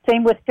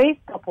 Same with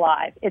Facebook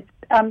Live. It's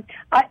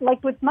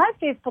like with my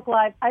Facebook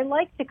Live, I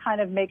like to kind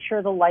of make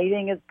sure the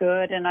lighting is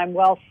good and I'm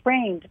well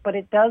framed, but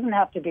it doesn't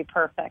have to be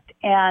perfect.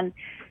 And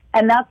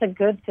that's a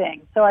good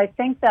thing. So I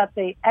think that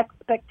the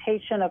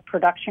expectation of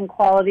production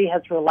quality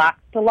has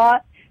relaxed a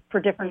lot for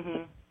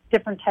different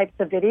types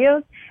of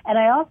videos. And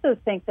I also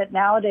think that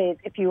nowadays,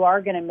 if you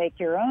are going to make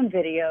your own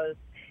videos,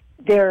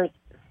 there's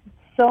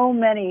so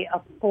many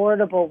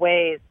affordable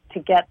ways to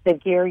get the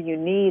gear you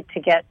need to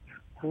get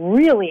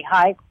really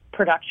high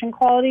production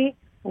quality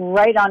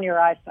right on your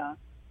iPhone.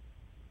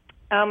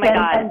 Oh my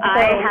God. And so,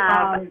 I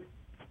have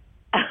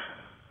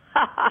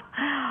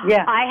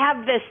yeah. I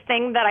have this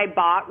thing that I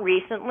bought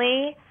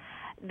recently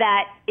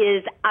that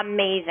is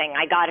amazing.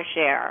 I got to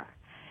share.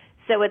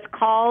 So it's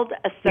called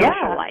a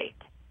Socialite.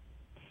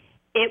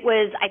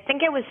 I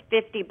think it was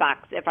 $50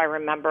 if I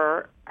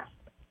remember.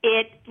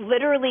 It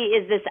literally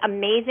is this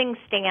amazing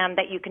stand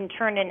that you can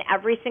turn in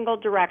every single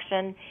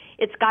direction.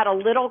 It's got a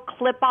little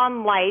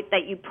clip-on light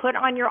that you put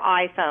on your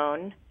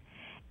iPhone,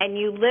 and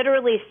you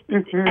literally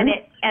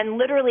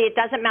literally it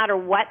doesn't matter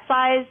what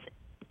size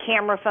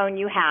camera phone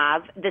you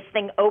have. This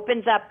thing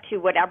opens up to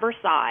whatever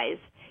size.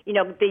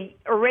 The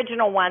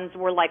original ones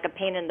were like a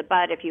pain in the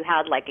butt. If you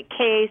had like a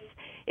case,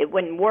 it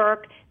wouldn't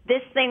work.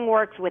 This thing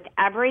works with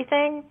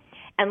everything.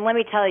 And let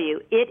me tell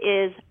you, it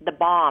is the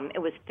bomb. It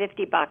was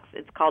 $50.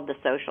 It's called the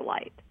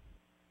Socialite.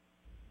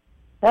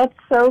 That's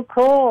so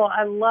cool.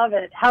 I love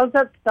it. How's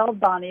that spelled,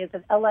 Bonnie? Is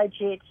it Light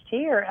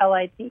or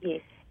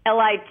Lite?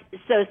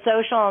 So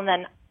social and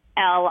then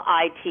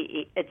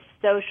LITE. It's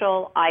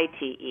social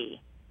ITE.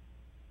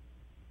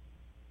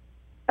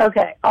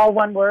 Okay, all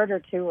one word or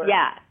two words?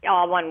 Yeah,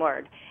 all one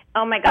word.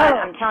 Oh my God,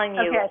 I'm telling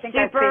you, okay,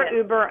 super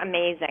uber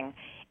amazing.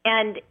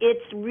 And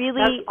it's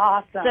really That's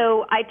awesome.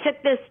 So I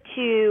took this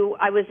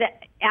I was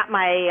at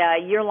my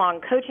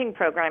year-long coaching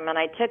program, and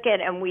I took it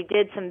and we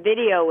did some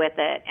video with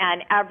it,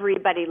 and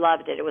everybody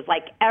loved it. It was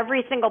like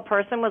every single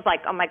person was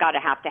like, oh my God,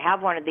 I have to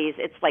have one of these.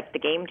 It's like the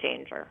game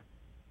changer.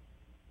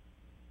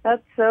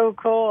 That's so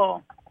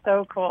cool.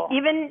 So cool.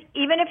 Even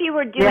if you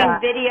were doing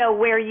video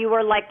where you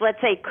were like, let's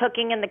say,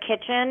 cooking in the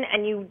kitchen,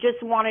 and you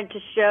just wanted to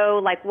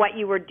show like what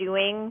you were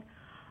doing,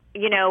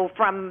 you know,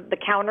 from the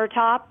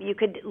countertop, you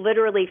could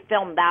literally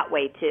film that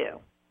way too.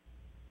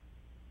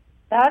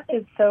 That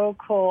is so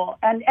cool.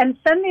 And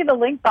send me the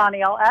link,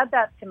 Bonnie. I'll add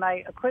that to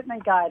my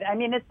equipment guide. I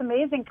mean, it's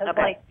amazing because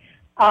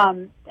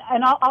and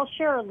I'll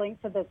share a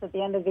link to this at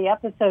the end of the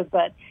episode,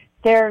 but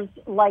there's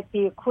like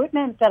the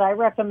equipment that I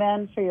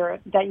recommend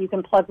that you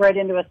can plug right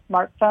into a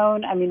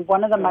smartphone. I mean,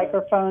 one of the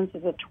microphones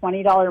is a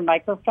 $20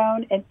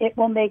 microphone, and it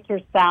will make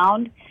your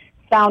sound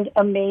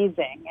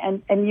amazing.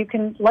 And you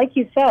can, like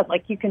you said,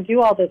 you can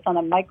do all this on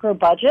a micro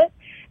budget.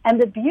 And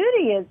the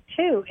beauty is,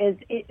 too,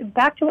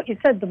 back to what you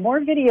said, the more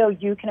video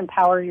you can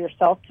empower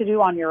yourself to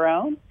do on your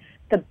own,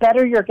 the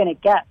better you're going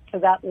to get. So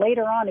that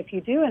later on, if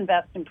you do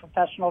invest in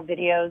professional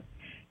videos,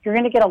 you're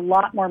going to get a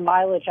lot more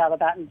mileage out of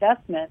that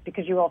investment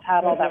because you will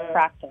have had all that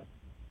practice.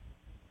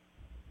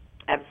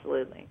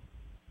 Absolutely.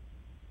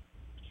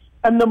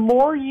 And the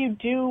more you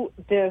do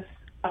this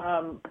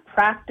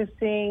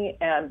practicing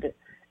and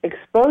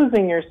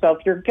exposing yourself,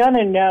 you're going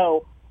to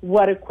know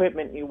what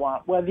equipment you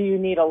want, whether you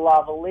need a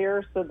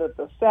lavalier so that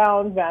the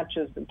sound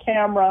matches the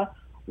camera,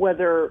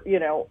 whether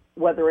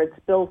it's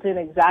built in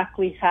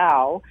exactly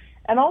how.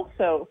 And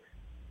also,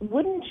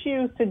 wouldn't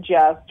you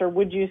suggest, or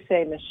would you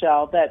say,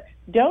 Michelle, that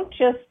don't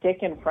just stick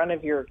in front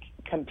of your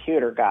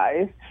computer,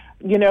 guys.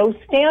 You know,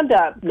 stand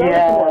up, go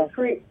to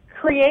work,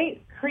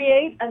 create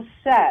a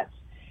set.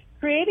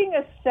 Creating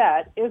a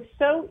set is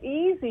so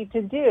easy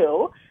to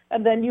do,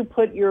 and then you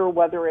put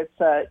whether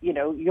it's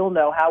you'll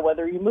know how,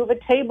 whether you move a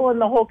table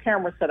and the whole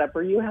camera setup,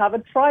 or you have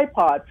a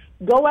tripod,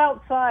 go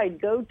outside,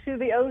 go to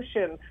the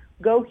ocean,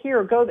 go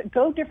here,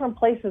 go different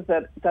places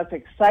that's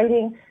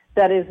exciting,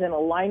 that is in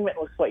alignment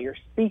with what you're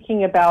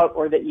speaking about,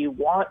 or that you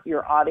want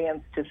your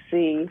audience to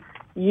see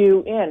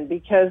you in,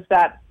 because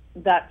that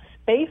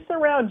space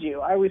around you,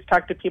 I always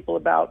talk to people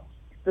about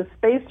the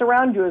space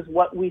around you is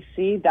what we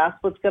see. That's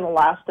what's going to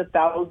last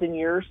 1,000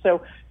 years.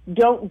 So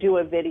don't do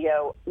a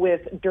video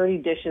with dirty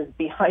dishes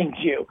behind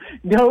you.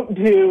 Don't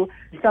do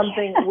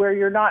something where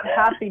you're not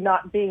happy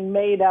not being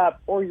made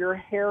up or your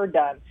hair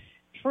done.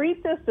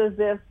 Treat this as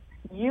if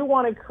you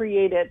want to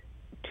create it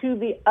to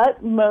the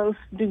utmost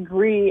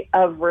degree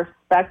of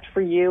respect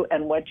for you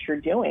and what you're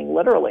doing,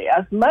 literally.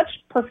 As much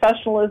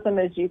professionalism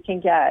as you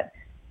can get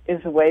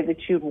is the way that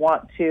you'd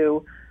want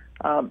to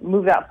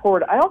move that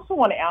forward. I also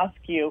want to ask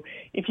you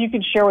if you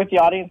could share with the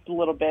audience a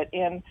little bit.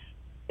 In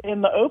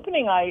the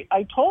opening,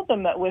 I told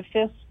them that with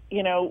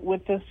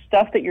this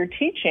stuff that you're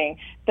teaching,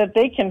 that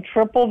they can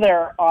triple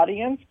their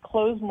audience,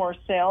 close more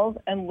sales,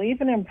 and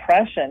leave an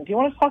impression. Do you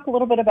want to talk a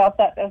little bit about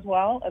that as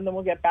well? And then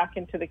we'll get back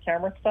into the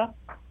camera stuff.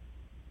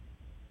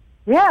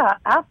 Yeah,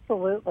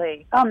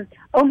 absolutely.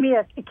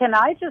 Mia, can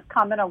I just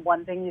comment on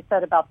one thing you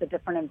said about the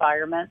different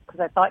environments? Because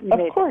I thought you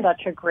made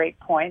such a great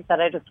point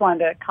that I just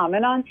wanted to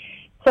comment on.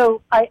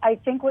 So I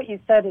think what you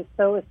said is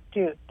so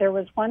astute. There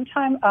was one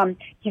time,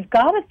 you've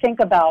got to think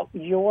about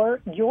your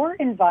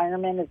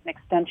environment as an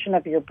extension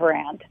of your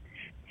brand.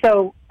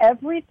 So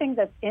everything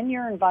that's in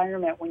your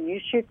environment when you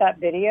shoot that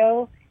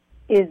video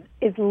is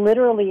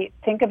literally,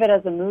 think of it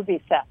as a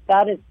movie set.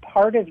 That is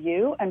part of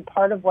you and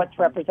part of what's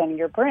representing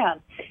your brand.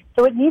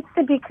 So it needs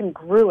to be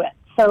congruent.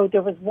 So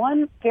there was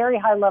one very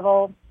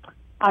high-level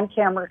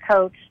on-camera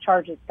coach,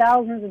 charges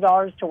thousands of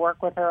dollars to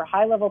work with her,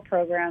 high-level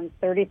programs,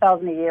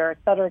 $30,000 a year, et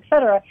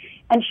cetera,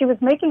 and she was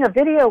making a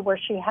video where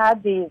she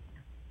had these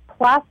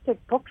plastic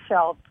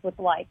bookshelves with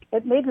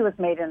it maybe was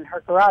made in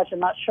her garage, I'm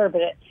not sure, but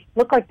it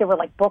looked like there were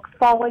books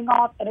falling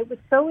off, and it was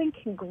so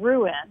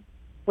incongruent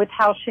with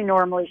how she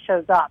normally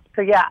shows up.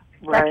 So that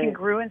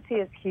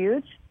congruency is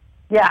huge.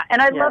 Yeah,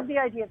 and I love the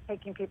idea of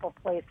taking people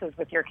places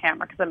with your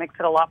camera because that makes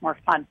it a lot more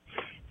fun.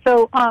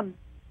 So,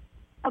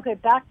 okay,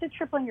 back to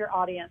tripling your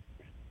audience.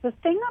 The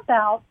thing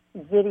about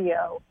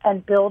video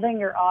and building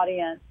your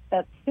audience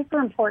that's super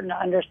important to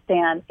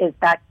understand is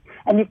that,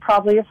 and you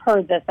probably have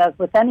heard this as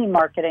with any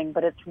marketing,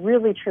 but it's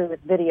really true with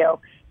video,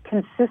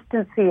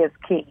 consistency is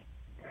key.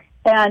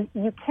 And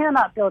you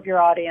cannot build your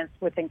audience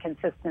with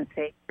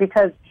inconsistency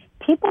because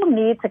people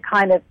need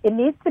to it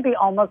needs to be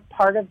almost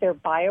part of their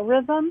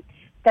biorhythm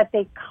that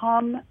they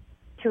come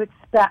to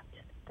expect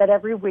that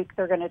every week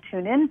they're going to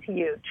tune in to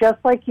you, just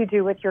like you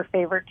do with your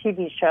favorite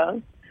TV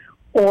shows.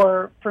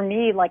 Or for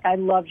me, I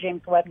love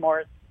James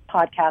Wedmore's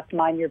podcast,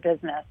 Mind Your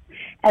Business.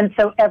 And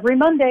so every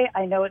Monday,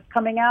 I know it's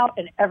coming out,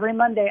 and every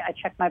Monday I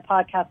check my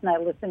podcast and I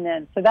listen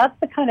in. So that's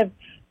the kind of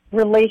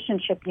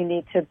relationship you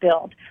need to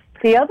build.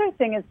 The other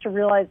thing is to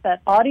realize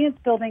that audience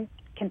building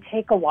can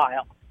take a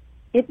while.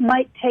 It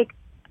might take,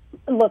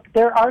 look,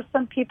 there are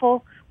some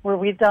people where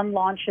we've done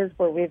launches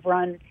where we've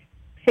run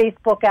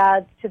Facebook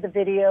ads to the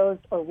videos,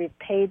 or we've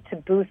paid to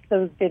boost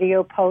those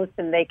video posts,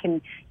 and they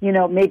can,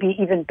 maybe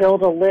even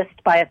build a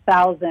list by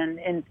 1,000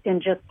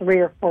 in just 3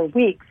 or 4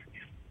 weeks.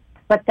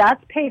 But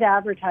that's paid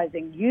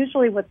advertising.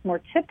 Usually what's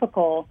more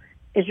typical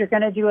is you're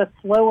going to do a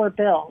slower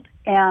build.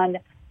 And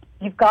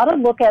you've got to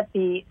look at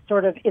the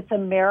sort of, it's a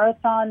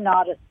marathon,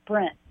 not a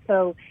sprint.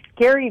 So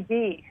Gary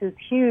Vee, who's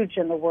huge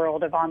in the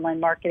world of online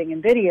marketing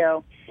and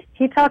video,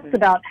 he talks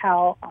about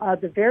how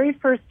the very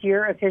first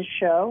year of his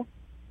show,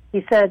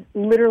 he said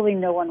literally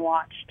no one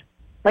watched.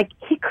 Like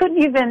he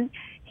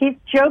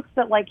jokes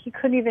that like he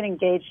couldn't even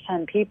engage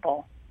 10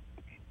 people.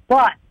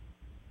 But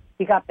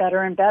he got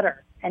better and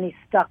better, and he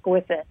stuck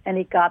with it, and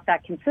he got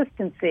that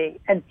consistency,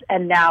 and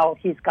now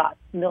he's got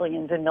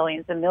millions and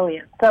millions and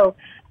millions. So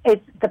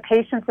it's the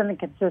patience and the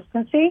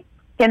consistency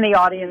in the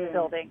audience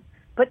building.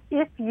 But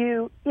if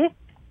you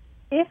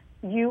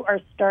are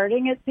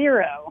starting at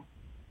 0,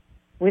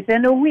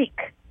 within a week,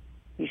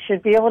 you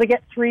should be able to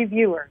get 3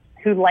 viewers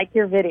who like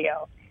your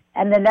video,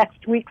 and the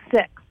next week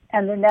 6,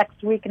 and the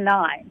next week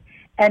 9.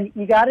 And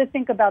you got to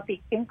think about the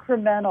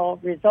incremental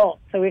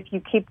results. So if you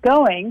keep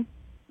going,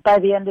 by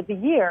the end of the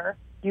year,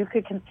 you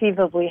could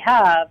conceivably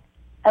have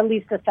at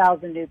least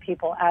 1,000 new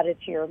people added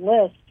to your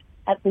list,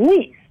 at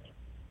least,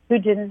 who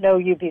didn't know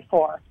you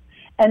before.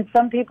 And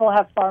some people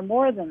have far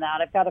more than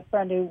that. I've got a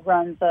friend who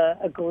runs a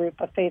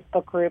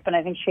Facebook group, and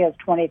I think she has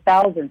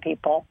 20,000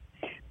 people.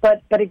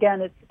 But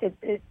again,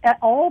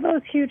 all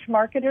those huge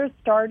marketers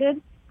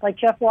started, like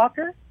Jeff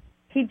Walker.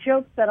 He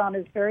jokes that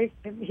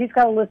he's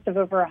got a list of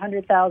over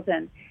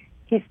 100,000.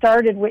 He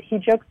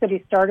jokes that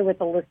he started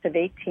with a list of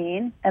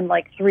 18, and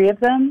like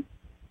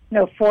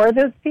 4 of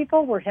those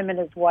people were him and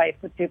his wife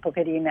with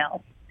duplicate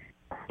emails.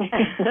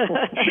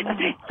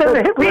 So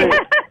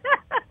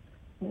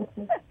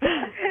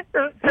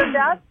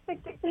that's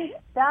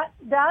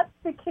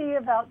the key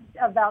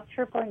about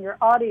tripling your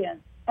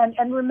audience.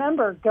 And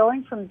remember,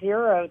 going from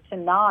 0 to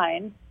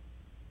 9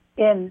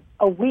 in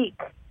a week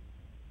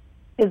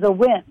is a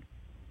win.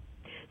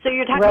 So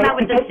you're talking about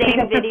with the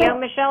same video,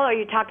 Michelle, or are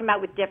you talking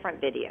about with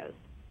different videos?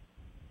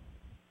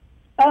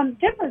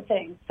 Different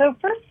things. So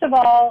first of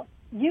all,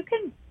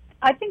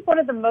 I think one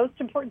of the most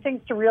important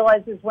things to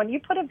realize is when you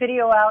put a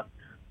video out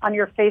on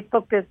your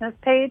Facebook business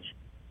page,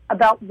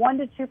 about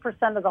 1% to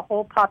 2% of the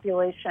whole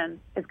population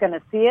is going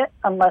to see it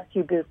unless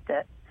you boost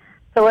it.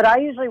 So what I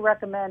usually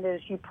recommend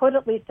is you put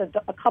at least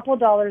a couple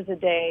dollars a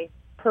day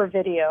per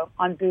video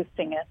on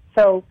boosting it.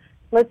 So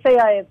let's say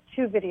I have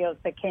 2 videos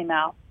that came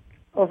out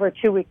over a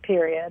 2-week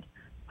period.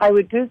 I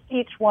would boost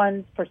each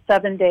one for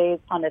 7 days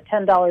on a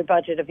 $10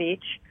 budget of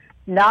each,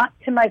 not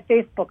to my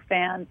Facebook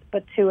fans,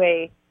 but to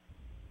a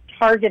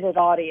targeted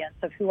audience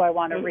of who I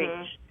want to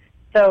reach.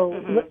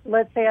 So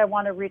let's say I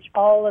want to reach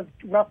all of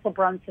Russell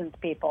Brunson's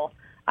people.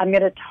 I'm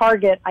going to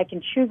I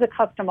can choose a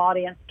custom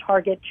audience,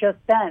 target just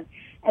then.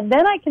 And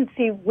then I can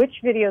see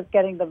which video is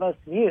getting the most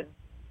views,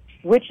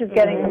 which is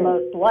getting the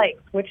most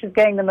likes, which is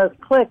getting the most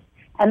clicks,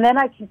 and then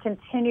I can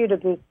continue to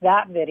boost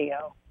that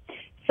video.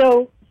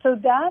 So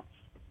that,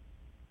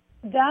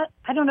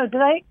 I don't know,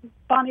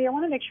 Bonnie, I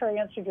want to make sure I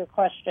answered your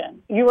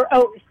question.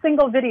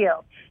 Single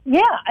video.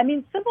 Yeah, I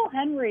mean, Sybil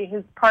Henry,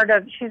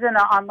 she's in an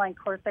online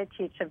course I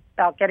teach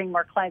about getting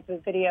more clients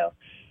with video.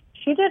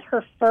 She did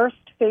her first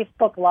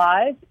Facebook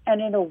Live, and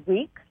in a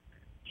week,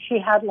 she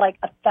had like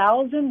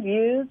 1,000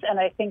 views and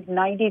I think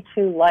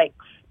 92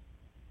 likes.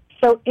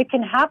 So it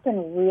can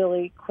happen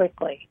really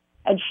quickly.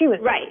 And she was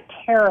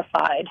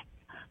terrified.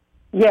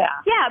 Yeah.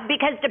 Yeah,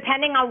 because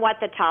depending on what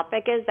the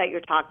topic is that you're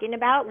talking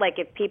about, like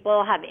if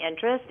people have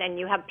interest and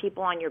you have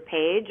people on your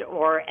page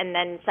and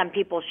then some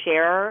people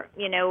share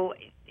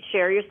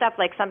your stuff,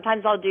 like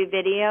sometimes I'll do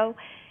video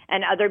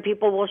and other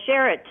people will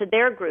share it to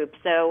their group,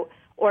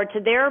 or to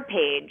their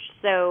page.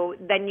 So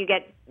then you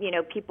get,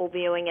 people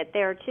viewing it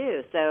there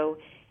too. So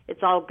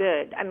it's all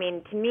good. I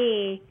mean, to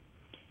me,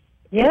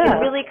 it's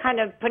really kind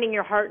of putting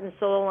your heart and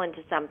soul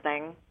into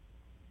something.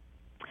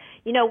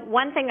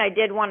 One thing I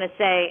did want to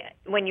say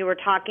when you were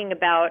talking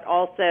about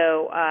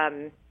also,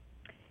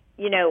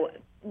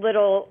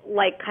 little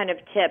like kind of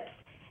tips,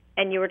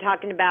 and you were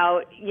talking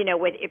about,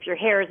 if your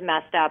hair is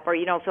messed up or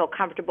you don't feel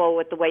comfortable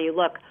with the way you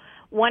look,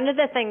 one of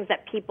the things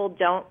that people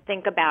don't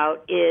think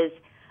about is,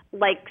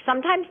 like,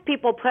 sometimes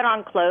people put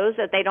on clothes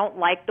that they don't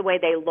like the way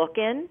they look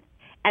in,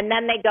 and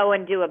then they go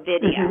and do a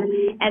video,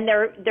 and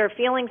they're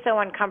feeling so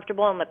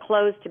uncomfortable in the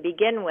clothes to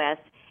begin with,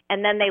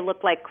 and then they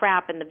look like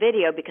crap in the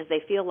video because they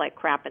feel like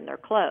crap in their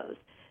clothes.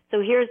 So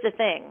here's the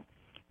thing.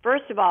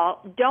 First of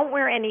all, don't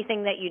wear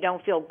anything that you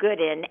don't feel good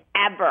in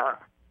ever.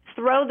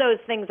 Throw those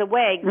things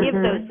away. Give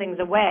those things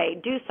away.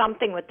 Do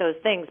something with those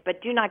things,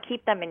 but do not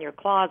keep them in your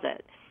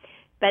closet.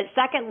 But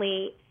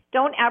secondly,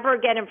 don't ever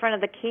get in front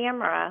of the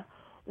camera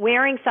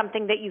wearing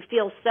something that you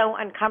feel so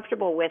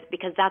uncomfortable with,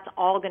 because that's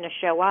all going to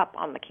show up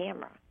on the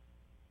camera.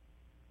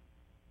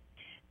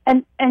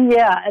 And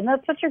yeah, and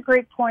that's such a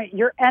great point.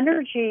 Your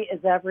energy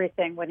is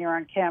everything when you're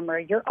on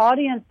camera. Your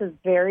audience is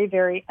very,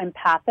 very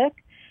empathic.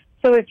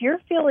 So if you're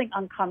feeling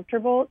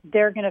uncomfortable,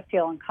 they're going to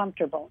feel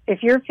uncomfortable.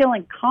 If you're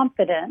feeling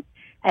confident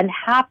and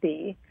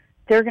happy,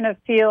 they're going to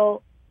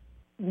feel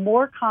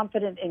more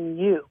confident in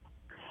you.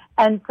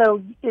 And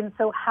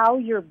so how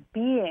you're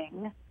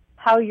being,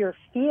 how you're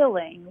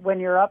feeling when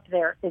you're up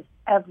there is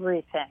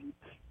everything.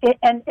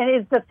 And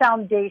it is the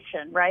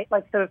foundation, right?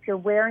 Like, so if you're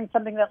wearing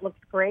something that looks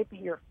great, but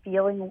you're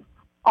feeling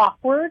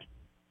awkward,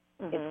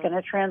 it's going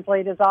to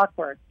translate as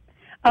awkward.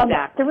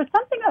 Exactly. There was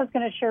something I was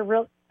going to share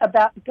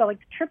about like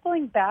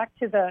tripling back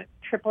to the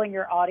tripling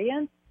your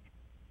audience.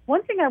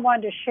 One thing I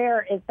wanted to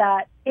share is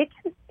that it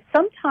can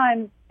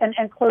sometimes,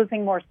 and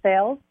closing more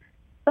sales,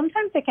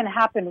 sometimes it can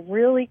happen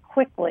really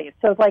quickly.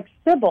 So like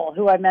Sybil,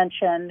 who I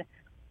mentioned,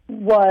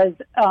 was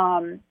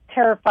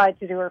terrified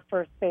to do her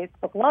first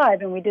Facebook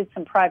Live, and we did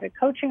some private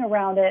coaching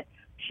around it.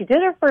 She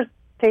did her first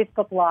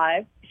Facebook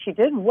Live. She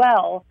did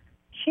well.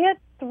 She had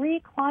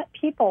 3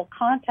 people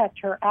contact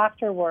her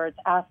afterwards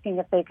asking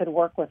if they could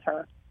work with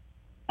her.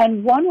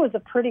 And one was a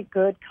pretty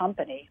good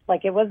company.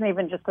 Like, it wasn't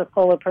even just a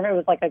solopreneur. It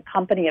was like a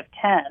company of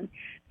 10.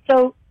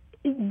 So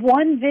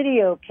one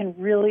video can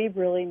really,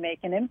 really make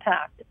an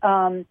impact.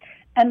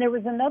 And there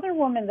was another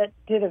woman that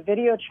did a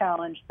video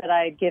challenge that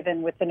I had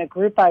given within a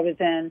group I was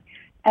in.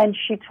 And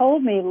she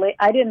told me,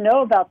 I didn't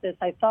know about this.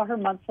 I saw her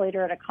months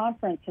later at a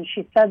conference, and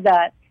she said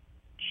that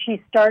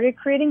she started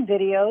creating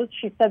videos.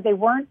 She said they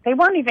weren't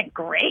even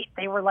great.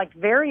 They were like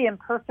very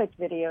imperfect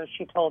videos,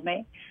 she told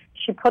me.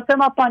 She put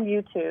them up on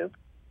YouTube,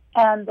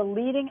 and the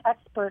leading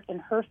expert in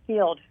her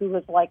field, who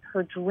was like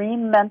her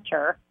dream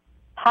mentor,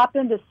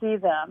 happened to see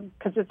them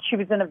because she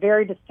was in a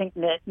very distinct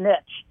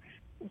niche.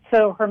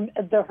 So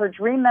her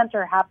dream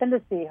mentor happened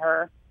to see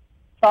her,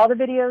 saw the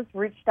videos,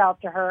 reached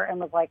out to her, and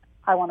was like,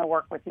 I want to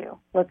work with you.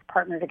 Let's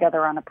partner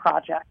together on a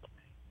project.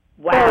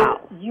 Wow.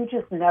 So you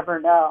just never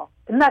know.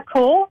 Isn't that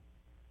cool?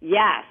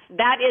 Yes,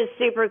 that is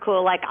super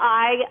cool. Like,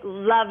 I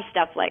love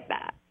stuff like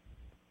that.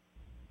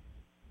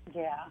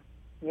 Yeah,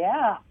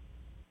 yeah.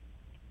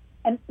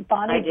 And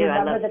Bonnie, do you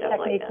remember the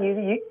technique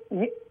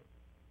you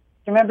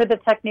remember the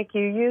technique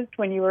you used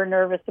when you were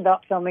nervous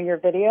about filming your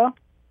video?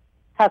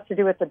 Has to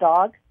do with the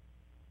dog?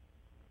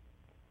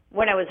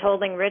 When I was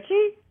holding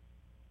Richie?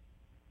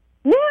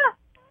 Yeah.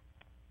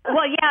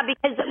 Well, yeah,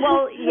 because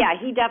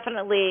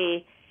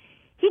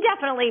he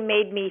definitely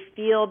made me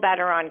feel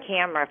better on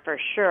camera for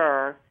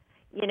sure.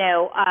 You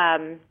know,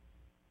 I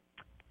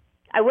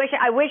wish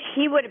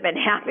he would have been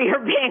happier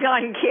being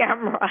on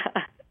camera.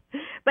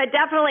 But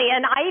definitely,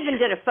 and I even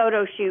did a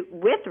photo shoot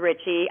with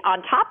Richie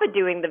on top of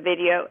doing the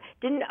video.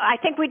 I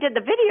think we did the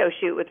video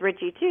shoot with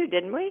Richie too,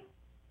 didn't we?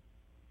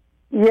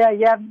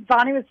 Yeah.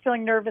 Bonnie was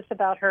feeling nervous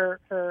about her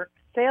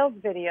sales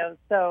videos,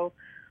 so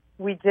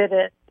we did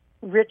it.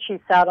 Richie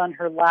sat on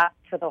her lap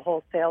for the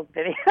whole sales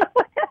video.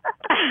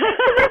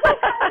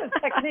 The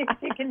techniques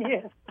you can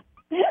use.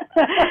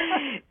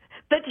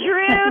 The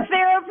true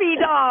therapy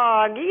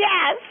dog.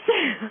 Yes.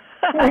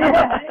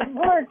 Yeah, it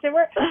worked.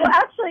 Well,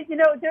 actually, you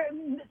know,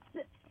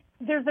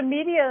 there's a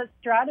media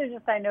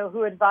strategist I know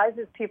who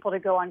advises people to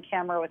go on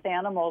camera with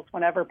animals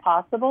whenever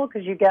possible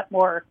because you get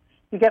more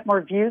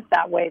views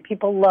that way.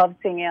 People love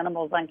seeing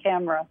animals on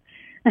camera.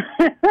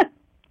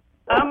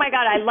 Oh, my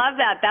God, I love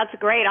that. That's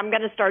great. I'm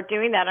going to start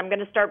doing that. I'm going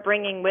to start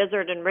bringing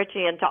Wizard and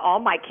Richie into all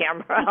my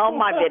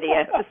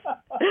videos.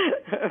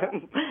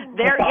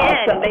 They're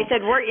That's in. Awesome. They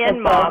said, we're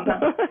in, Mom.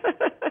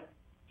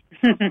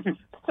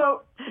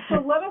 So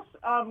let us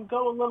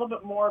go a little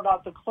bit more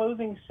about the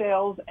closing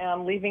sales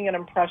and leaving an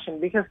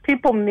impression, because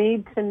people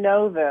need to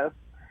know this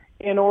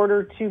in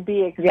order to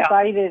be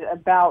excited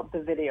about the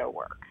video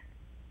work.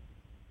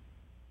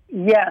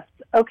 Yes.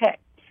 Okay.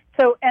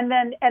 So, and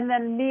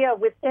then Mia,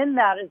 within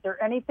that, is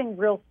there anything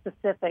real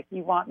specific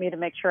you want me to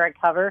make sure I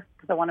cover?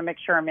 Because I want to make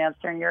sure I'm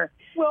answering your...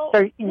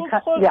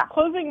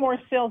 Closing more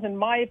sales, in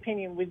my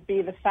opinion, would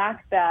be the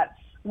fact that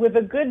with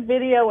a good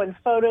video and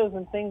photos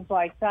and things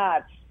like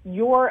that,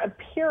 your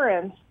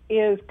appearance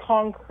is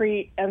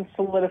concrete and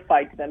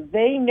solidified to them.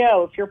 They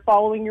know, if you're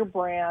following your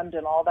brand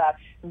and all that,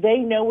 they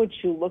know what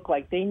you look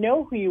like. They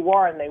know who you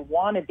are, and they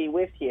want to be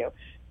with you.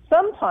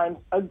 Sometimes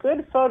a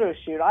good photo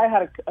shoot, I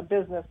had a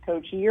business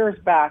coach years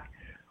back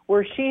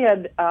where she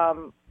had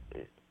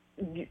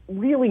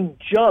really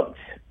jumped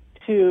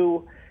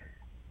to,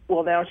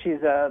 well, now she's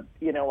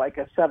like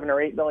a $7 or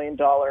 $8 million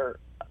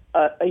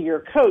a year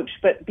coach.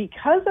 But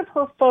because of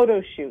her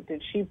photo shoot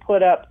that she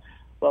put up,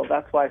 well,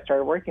 that's why I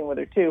started working with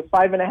her too,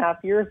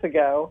 5.5 years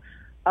ago,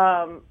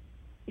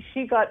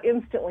 she got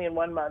instantly in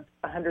 1 month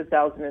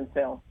 $100,000 in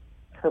sales,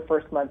 her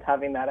first month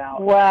having that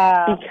out.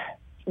 Wow.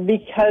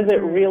 Because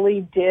it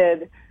really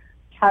did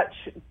catch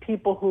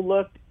people who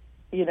looked,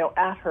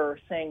 at her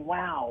saying,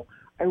 wow,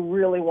 I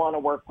really want to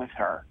work with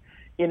her.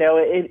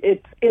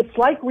 It's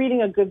like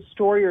reading a good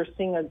story or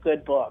seeing a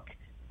good book,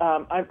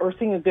 or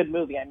seeing a good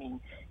movie. I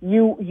mean,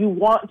 you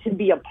want to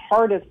be a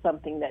part of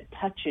something that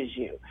touches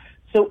you.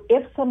 So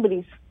if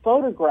somebody's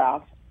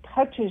photograph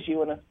touches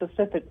you in a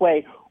specific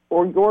way,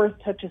 or yours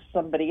touches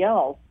somebody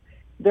else,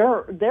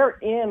 they're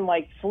in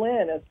like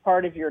Flynn as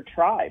part of your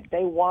tribe.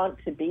 They want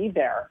to be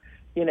there,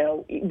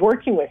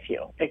 working with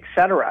you,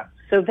 etc.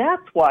 So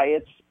that's why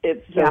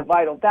it's so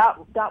vital.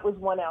 That was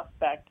one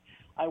aspect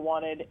I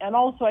wanted. And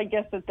also, I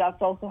guess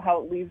that's also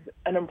how it leaves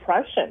an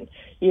impression.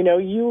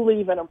 You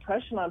leave an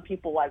impression on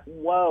people like,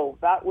 whoa,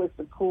 that was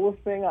the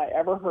coolest thing I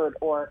ever heard,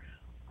 or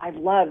I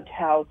loved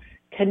how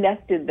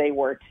connected they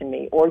were to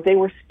me, or they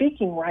were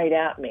speaking right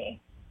at me.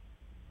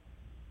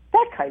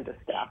 That kind of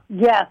stuff.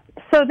 Yes.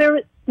 So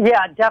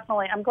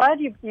definitely. I'm glad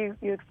you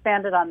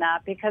expanded on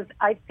that, because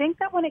I think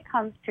that when it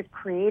comes to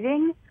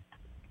creating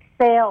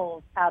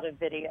sales out of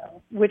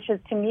video, which is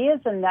to me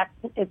is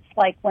it's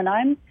like when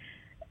I'm,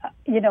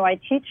 I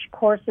teach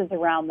courses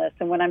around this,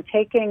 and when I'm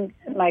taking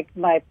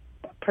my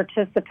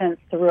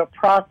participants through a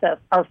process,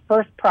 our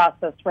first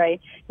process,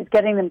 right, is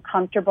getting them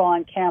comfortable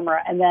on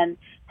camera, and then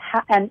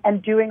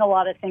and doing a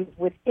lot of things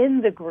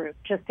within the group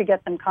just to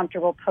get them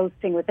comfortable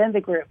posting within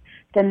the group.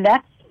 The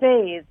next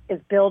phase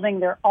is building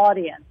their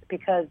audience,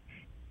 because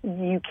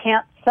you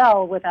can't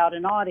sell without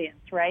an audience,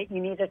 right? You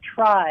need a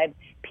tribe.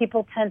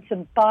 People tend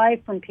to buy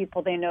from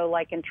people they know,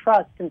 like, and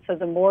trust. And so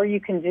the more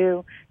you can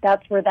do,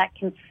 that's where that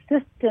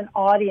consistent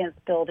audience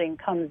building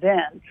comes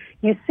in.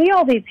 You see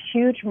all these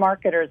huge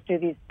marketers do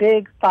these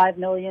big $5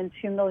 million,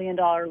 $2 million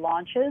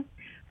launches.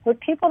 What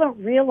people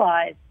don't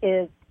realize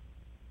is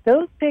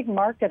those big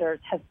marketers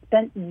have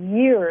spent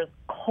years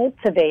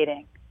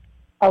cultivating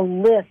a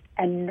list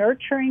and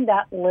nurturing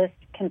that list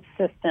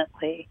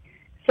consistently.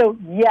 So,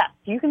 yes,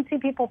 you can see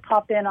people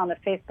pop in on a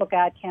Facebook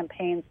ad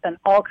campaign, spend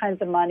all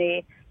kinds of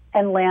money,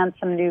 and land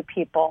some new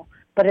people.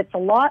 But it's a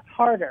lot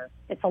harder.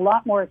 It's a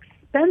lot more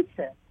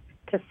expensive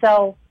to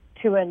sell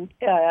to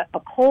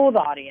a cold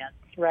audience,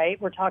 right?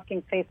 We're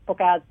talking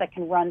Facebook ads that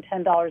can run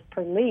 $10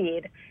 per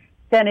lead,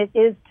 than it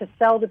is to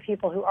sell to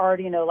people who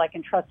already know, like,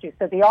 and trust you.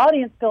 So the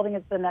audience building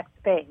is the next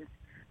phase.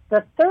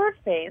 The third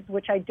phase,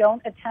 which I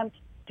don't attempt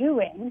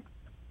doing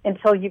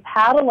until you've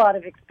had a lot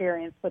of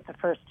experience with the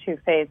first two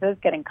phases,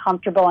 getting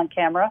comfortable on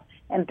camera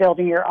and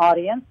building your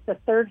audience. The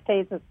third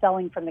phase is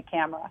selling from the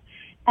camera.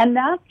 And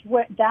that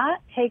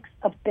takes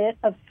a bit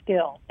of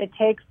skill. It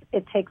takes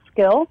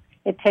skill.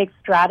 It takes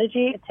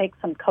strategy. It takes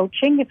some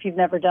coaching if you've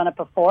never done it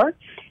before.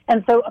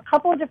 And so a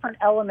couple of different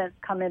elements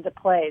come into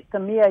play. So,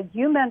 Mia,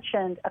 you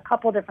mentioned a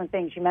couple of different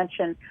things. You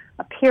mentioned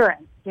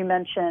appearance. You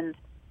mentioned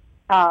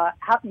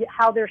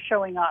how they're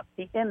showing up,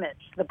 the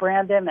image, the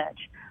brand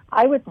image.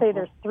 I would say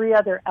there's three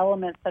other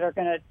elements that are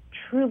going to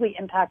truly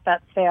impact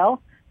that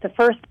sale. So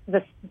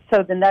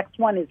the next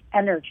one is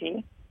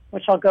energy,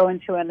 which I'll go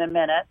into in a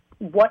minute,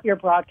 what you're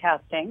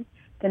broadcasting.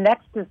 The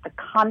next is the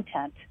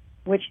content,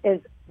 which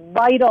is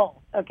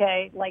vital,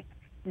 okay? Like,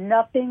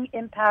 nothing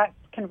impacts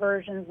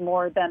conversions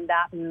more than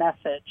that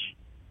message.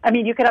 I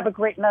mean, you could have a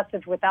great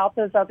message without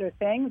those other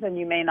things, and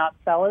you may not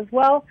sell as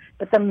well,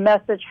 but the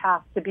message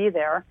has to be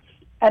there.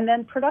 And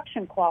then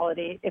production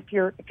quality, if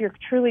you're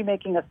truly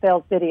making a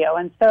sales video.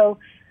 And so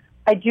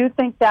I do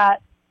think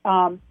that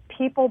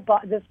people buy,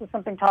 this was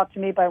something taught to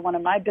me by one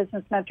of my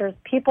business mentors,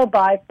 people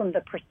buy from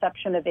the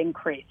perception of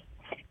increase.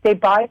 They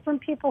buy from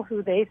people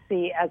who they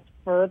see as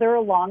further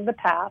along the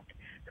path,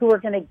 who are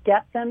going to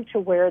get them to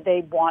where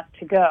they want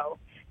to go.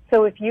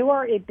 So if you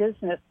are a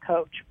business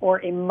coach or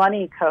a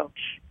money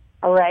coach,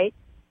 all right,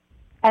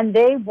 and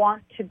they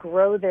want to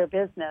grow their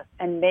business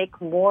and make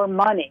more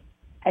money,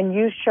 and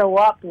you show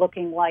up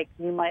looking like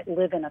you might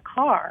live in a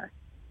car,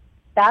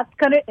 that's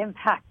going to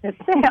impact the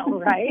sale,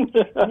 right?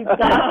 You've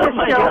got to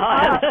show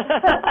up.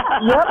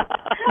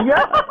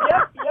 Yep.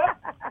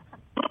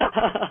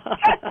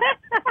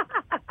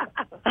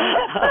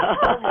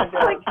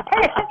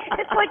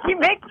 It's like you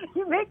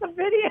make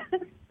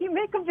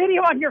a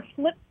video on your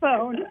flip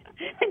phone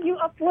and you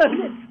upload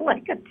it to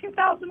like a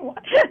 2001.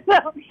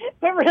 So,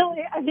 but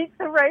really, I mean,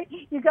 so right,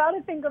 you got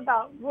to think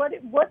about what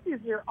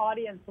does your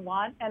audience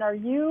want, and are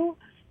you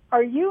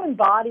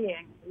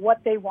embodying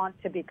what they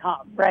want to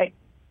become, right?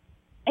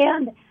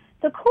 And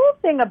the cool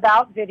thing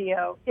about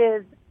video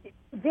is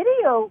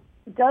video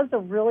does a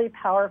really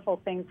powerful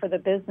thing for the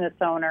business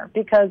owner,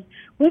 because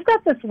we've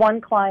got this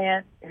one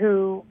client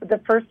who, the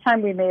first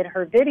time we made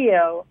her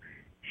video,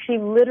 she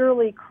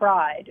literally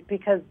cried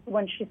because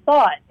when she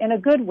saw it, in a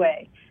good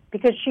way,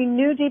 because she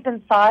knew deep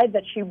inside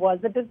that she was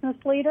a business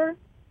leader,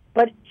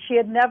 but she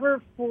had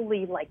never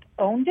fully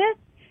owned it.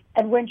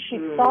 And when she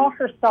saw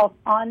herself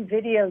on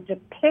video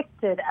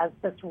depicted as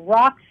this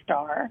rock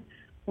star,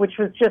 which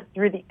was just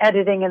through the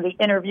editing and the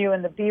interview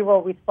and the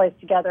B-roll we spliced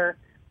together,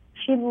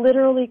 she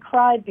literally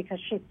cried because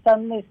she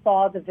suddenly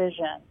saw the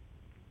vision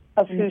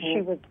of who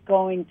she was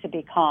going to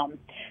become.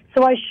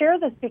 So I share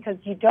this because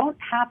you don't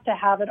have to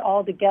have it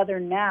all together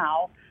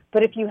now,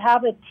 but if you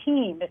have a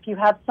team, if you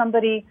have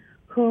somebody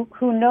who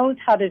knows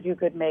how to do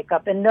good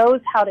makeup and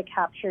knows how to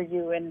capture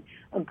you in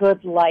a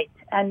good light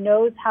and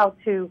knows how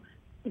to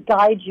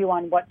guide you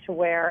on what to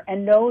wear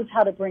and knows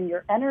how to bring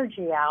your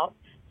energy out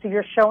so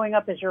you're showing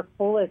up as your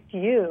fullest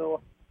you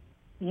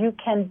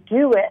can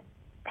do it,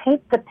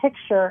 paint the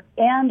picture,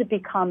 and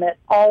become it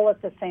all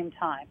at the same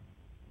time.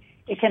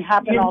 it can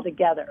happen all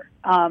together.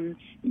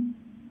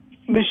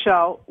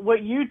 Michelle,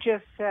 what you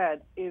just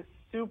said is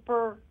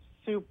super,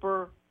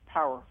 super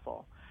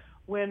powerful.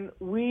 When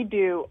we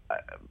do,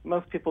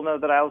 most people know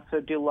that I also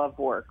do love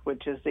work,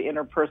 which is the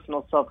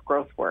interpersonal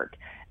self-growth work.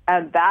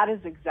 And that is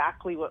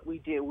exactly what we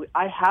do.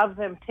 I have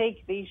them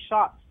take these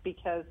shots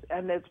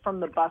and it's from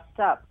the bust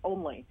up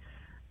only,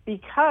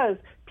 because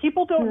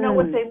people don't know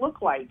what they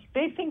look like.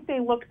 They think they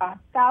look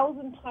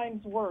 1,000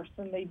 times worse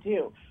than they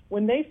do.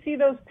 When they see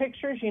those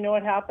pictures, you know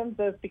what happens?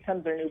 This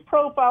becomes their new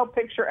profile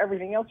picture,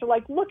 everything else. They're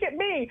like, look at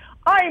me,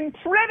 I'm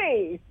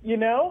pretty, you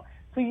know?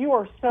 So you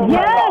are so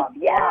yes.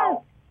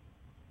 Wow.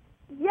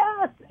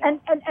 Yes, and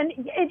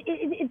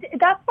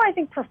that's why I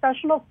think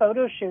professional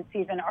photo shoots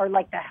even are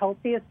like the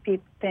healthiest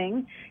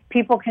thing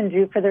people can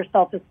do for their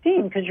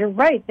self-esteem, because you're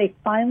right, they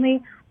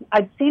finally,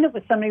 I've seen it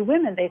with so many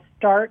women, they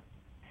start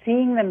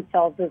seeing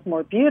themselves as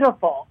more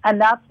beautiful, and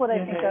that's what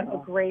I think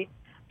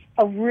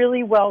a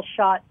really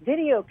well-shot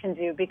video can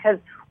do, because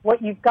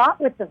what you've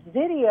got with the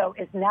video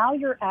is now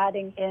you're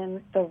adding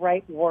in the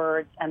right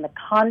words and the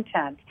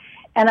content,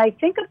 and I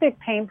think a big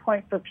pain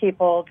point for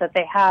people that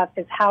they have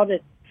is how to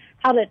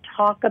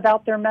talk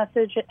about their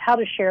message, how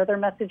to share their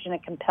message in a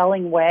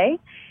compelling way.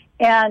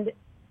 And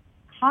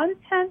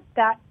content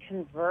that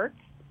converts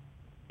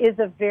is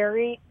a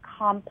very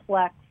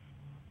complex,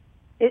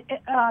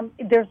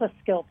 there's a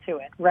skill to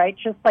it, right?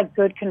 Just like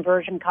good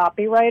conversion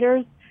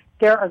copywriters,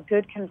 there are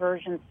good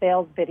conversion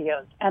sales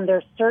videos. And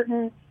there's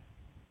certain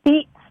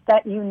beats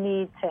that you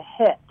need to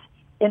hit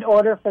in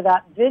order for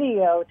that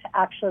video to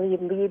actually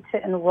lead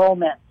to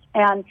enrollment.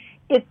 And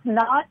it's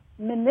not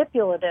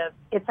manipulative,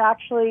 it's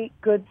actually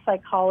good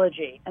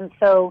psychology. And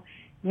so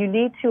you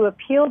need to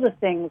appeal to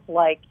things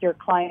like your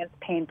client's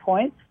pain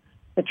points,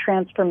 the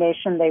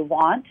transformation they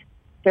want,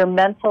 their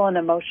mental and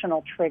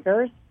emotional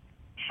triggers,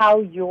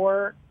 how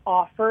your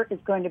offer is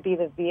going to be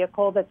the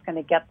vehicle that's going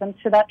to get them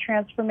to that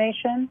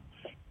transformation,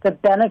 the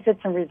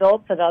benefits and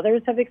results that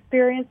others have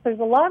experienced. There's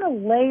a lot of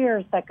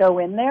layers that go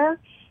in there.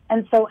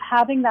 And so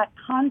having that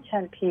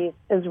content piece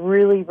is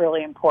really,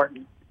 really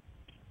important.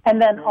 And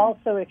then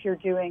also if you're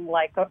doing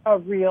like a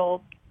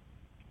real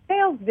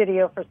sales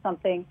video for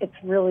something, it's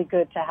really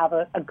good to have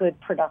a good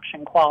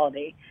production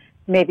quality.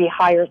 Maybe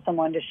hire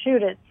someone to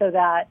shoot it so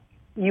that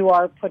you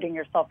are putting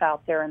yourself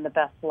out there in the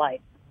best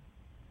light.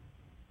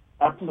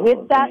 Absolutely.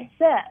 With that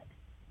said,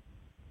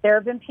 there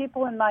have been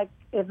people in my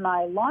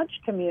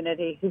launch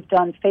community who've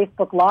done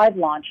Facebook Live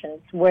launches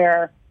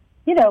where,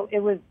 you know,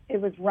 it was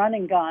run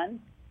and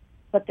gun,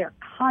 but their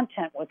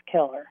content was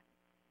killer.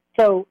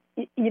 So,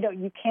 you know,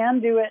 you can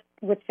do it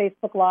with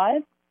Facebook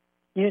Live.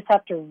 You just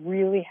have to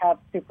really have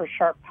super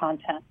sharp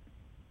content.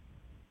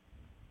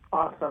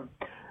 Awesome.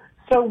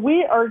 So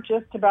we are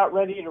just about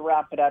ready to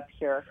wrap it up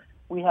here.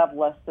 We have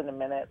less than a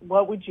minute.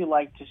 What would you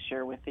like to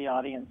share with the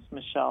audience,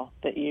 Michelle,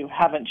 that you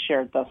haven't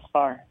shared thus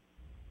far?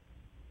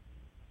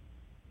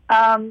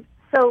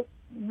 So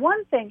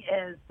one thing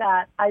is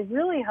that I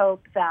really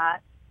hope that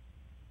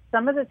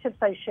some of the tips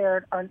I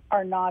shared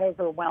are not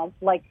overwhelmed.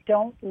 Like,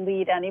 don't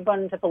lead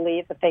anyone to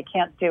believe that they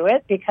can't do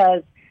it,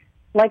 because,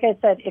 like I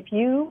said, if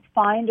you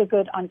find a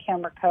good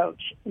on-camera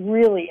coach,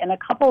 really, in a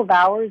couple of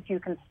hours, you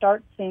can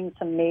start seeing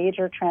some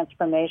major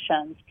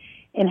transformations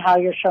in how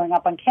you're showing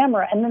up on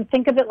camera. And then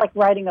think of it like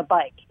riding a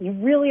bike. You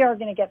really are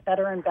going to get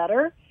better and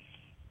better.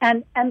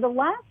 And the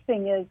last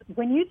thing is,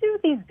 when you do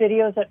these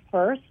videos at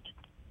first,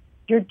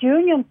 you're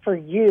doing them for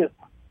you,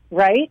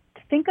 right?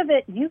 Think of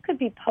it, you could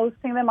be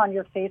posting them on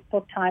your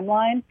Facebook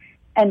timeline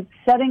and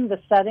setting the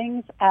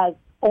settings as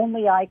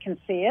only I can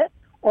see it,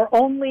 or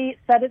only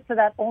set it so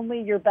that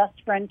only your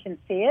best friend can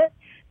see it,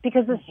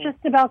 because it's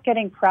just about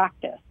getting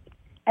practice.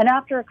 And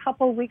after a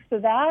couple of weeks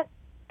of that,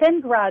 then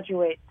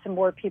graduate to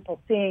more people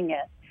seeing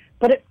it.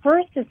 But at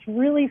first, it's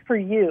really for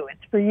you.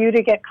 It's for you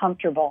to get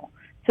comfortable.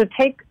 So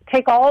take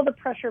all the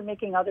pressure of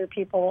making other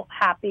people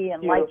happy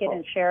and like it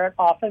and share it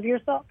off of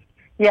yourself.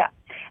 Yeah.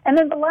 And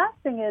then the last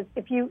thing is,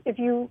 if you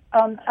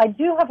I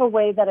do have a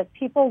way that if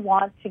people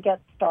want to get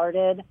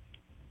started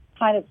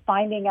kind of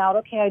finding out,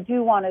 okay, I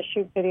do want to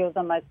shoot videos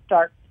on my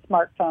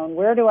smartphone.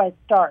 Where do I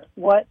start?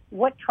 What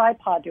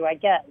tripod do I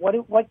get?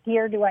 What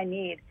gear do I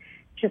need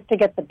just to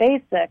get the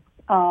basics?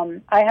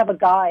 I have a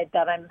guide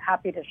that I'm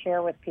happy to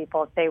share with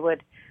people if they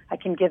would. I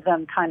can give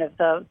them kind of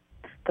the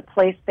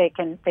place they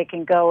can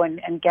go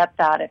and get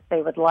that if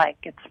they would like.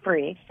 It's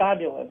free.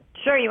 Fabulous.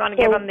 Sure, you want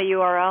to give them the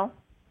URL?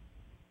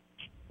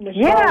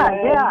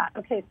 Yeah.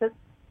 Okay, so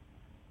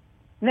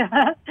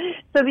the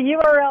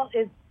URL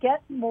is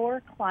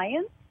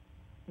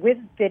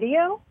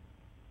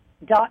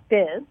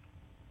getmoreclientswithvideo.biz,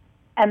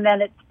 and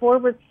then it's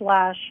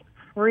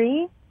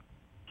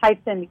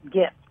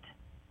 /free-gift.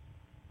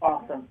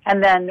 Awesome.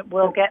 And then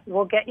we'll get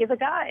you the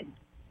guide.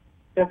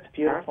 That's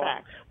beautiful.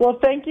 Perfect. Well,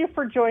 thank you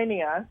for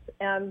joining us,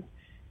 and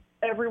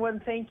everyone,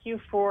 thank you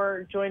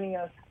for joining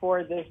us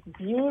for this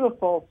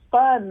beautiful,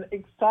 fun,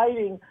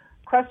 exciting,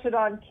 crush it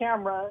on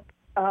camera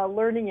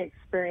learning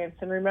experience.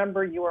 And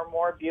remember, you are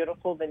more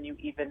beautiful than you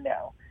even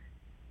know.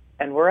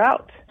 And we're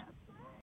out.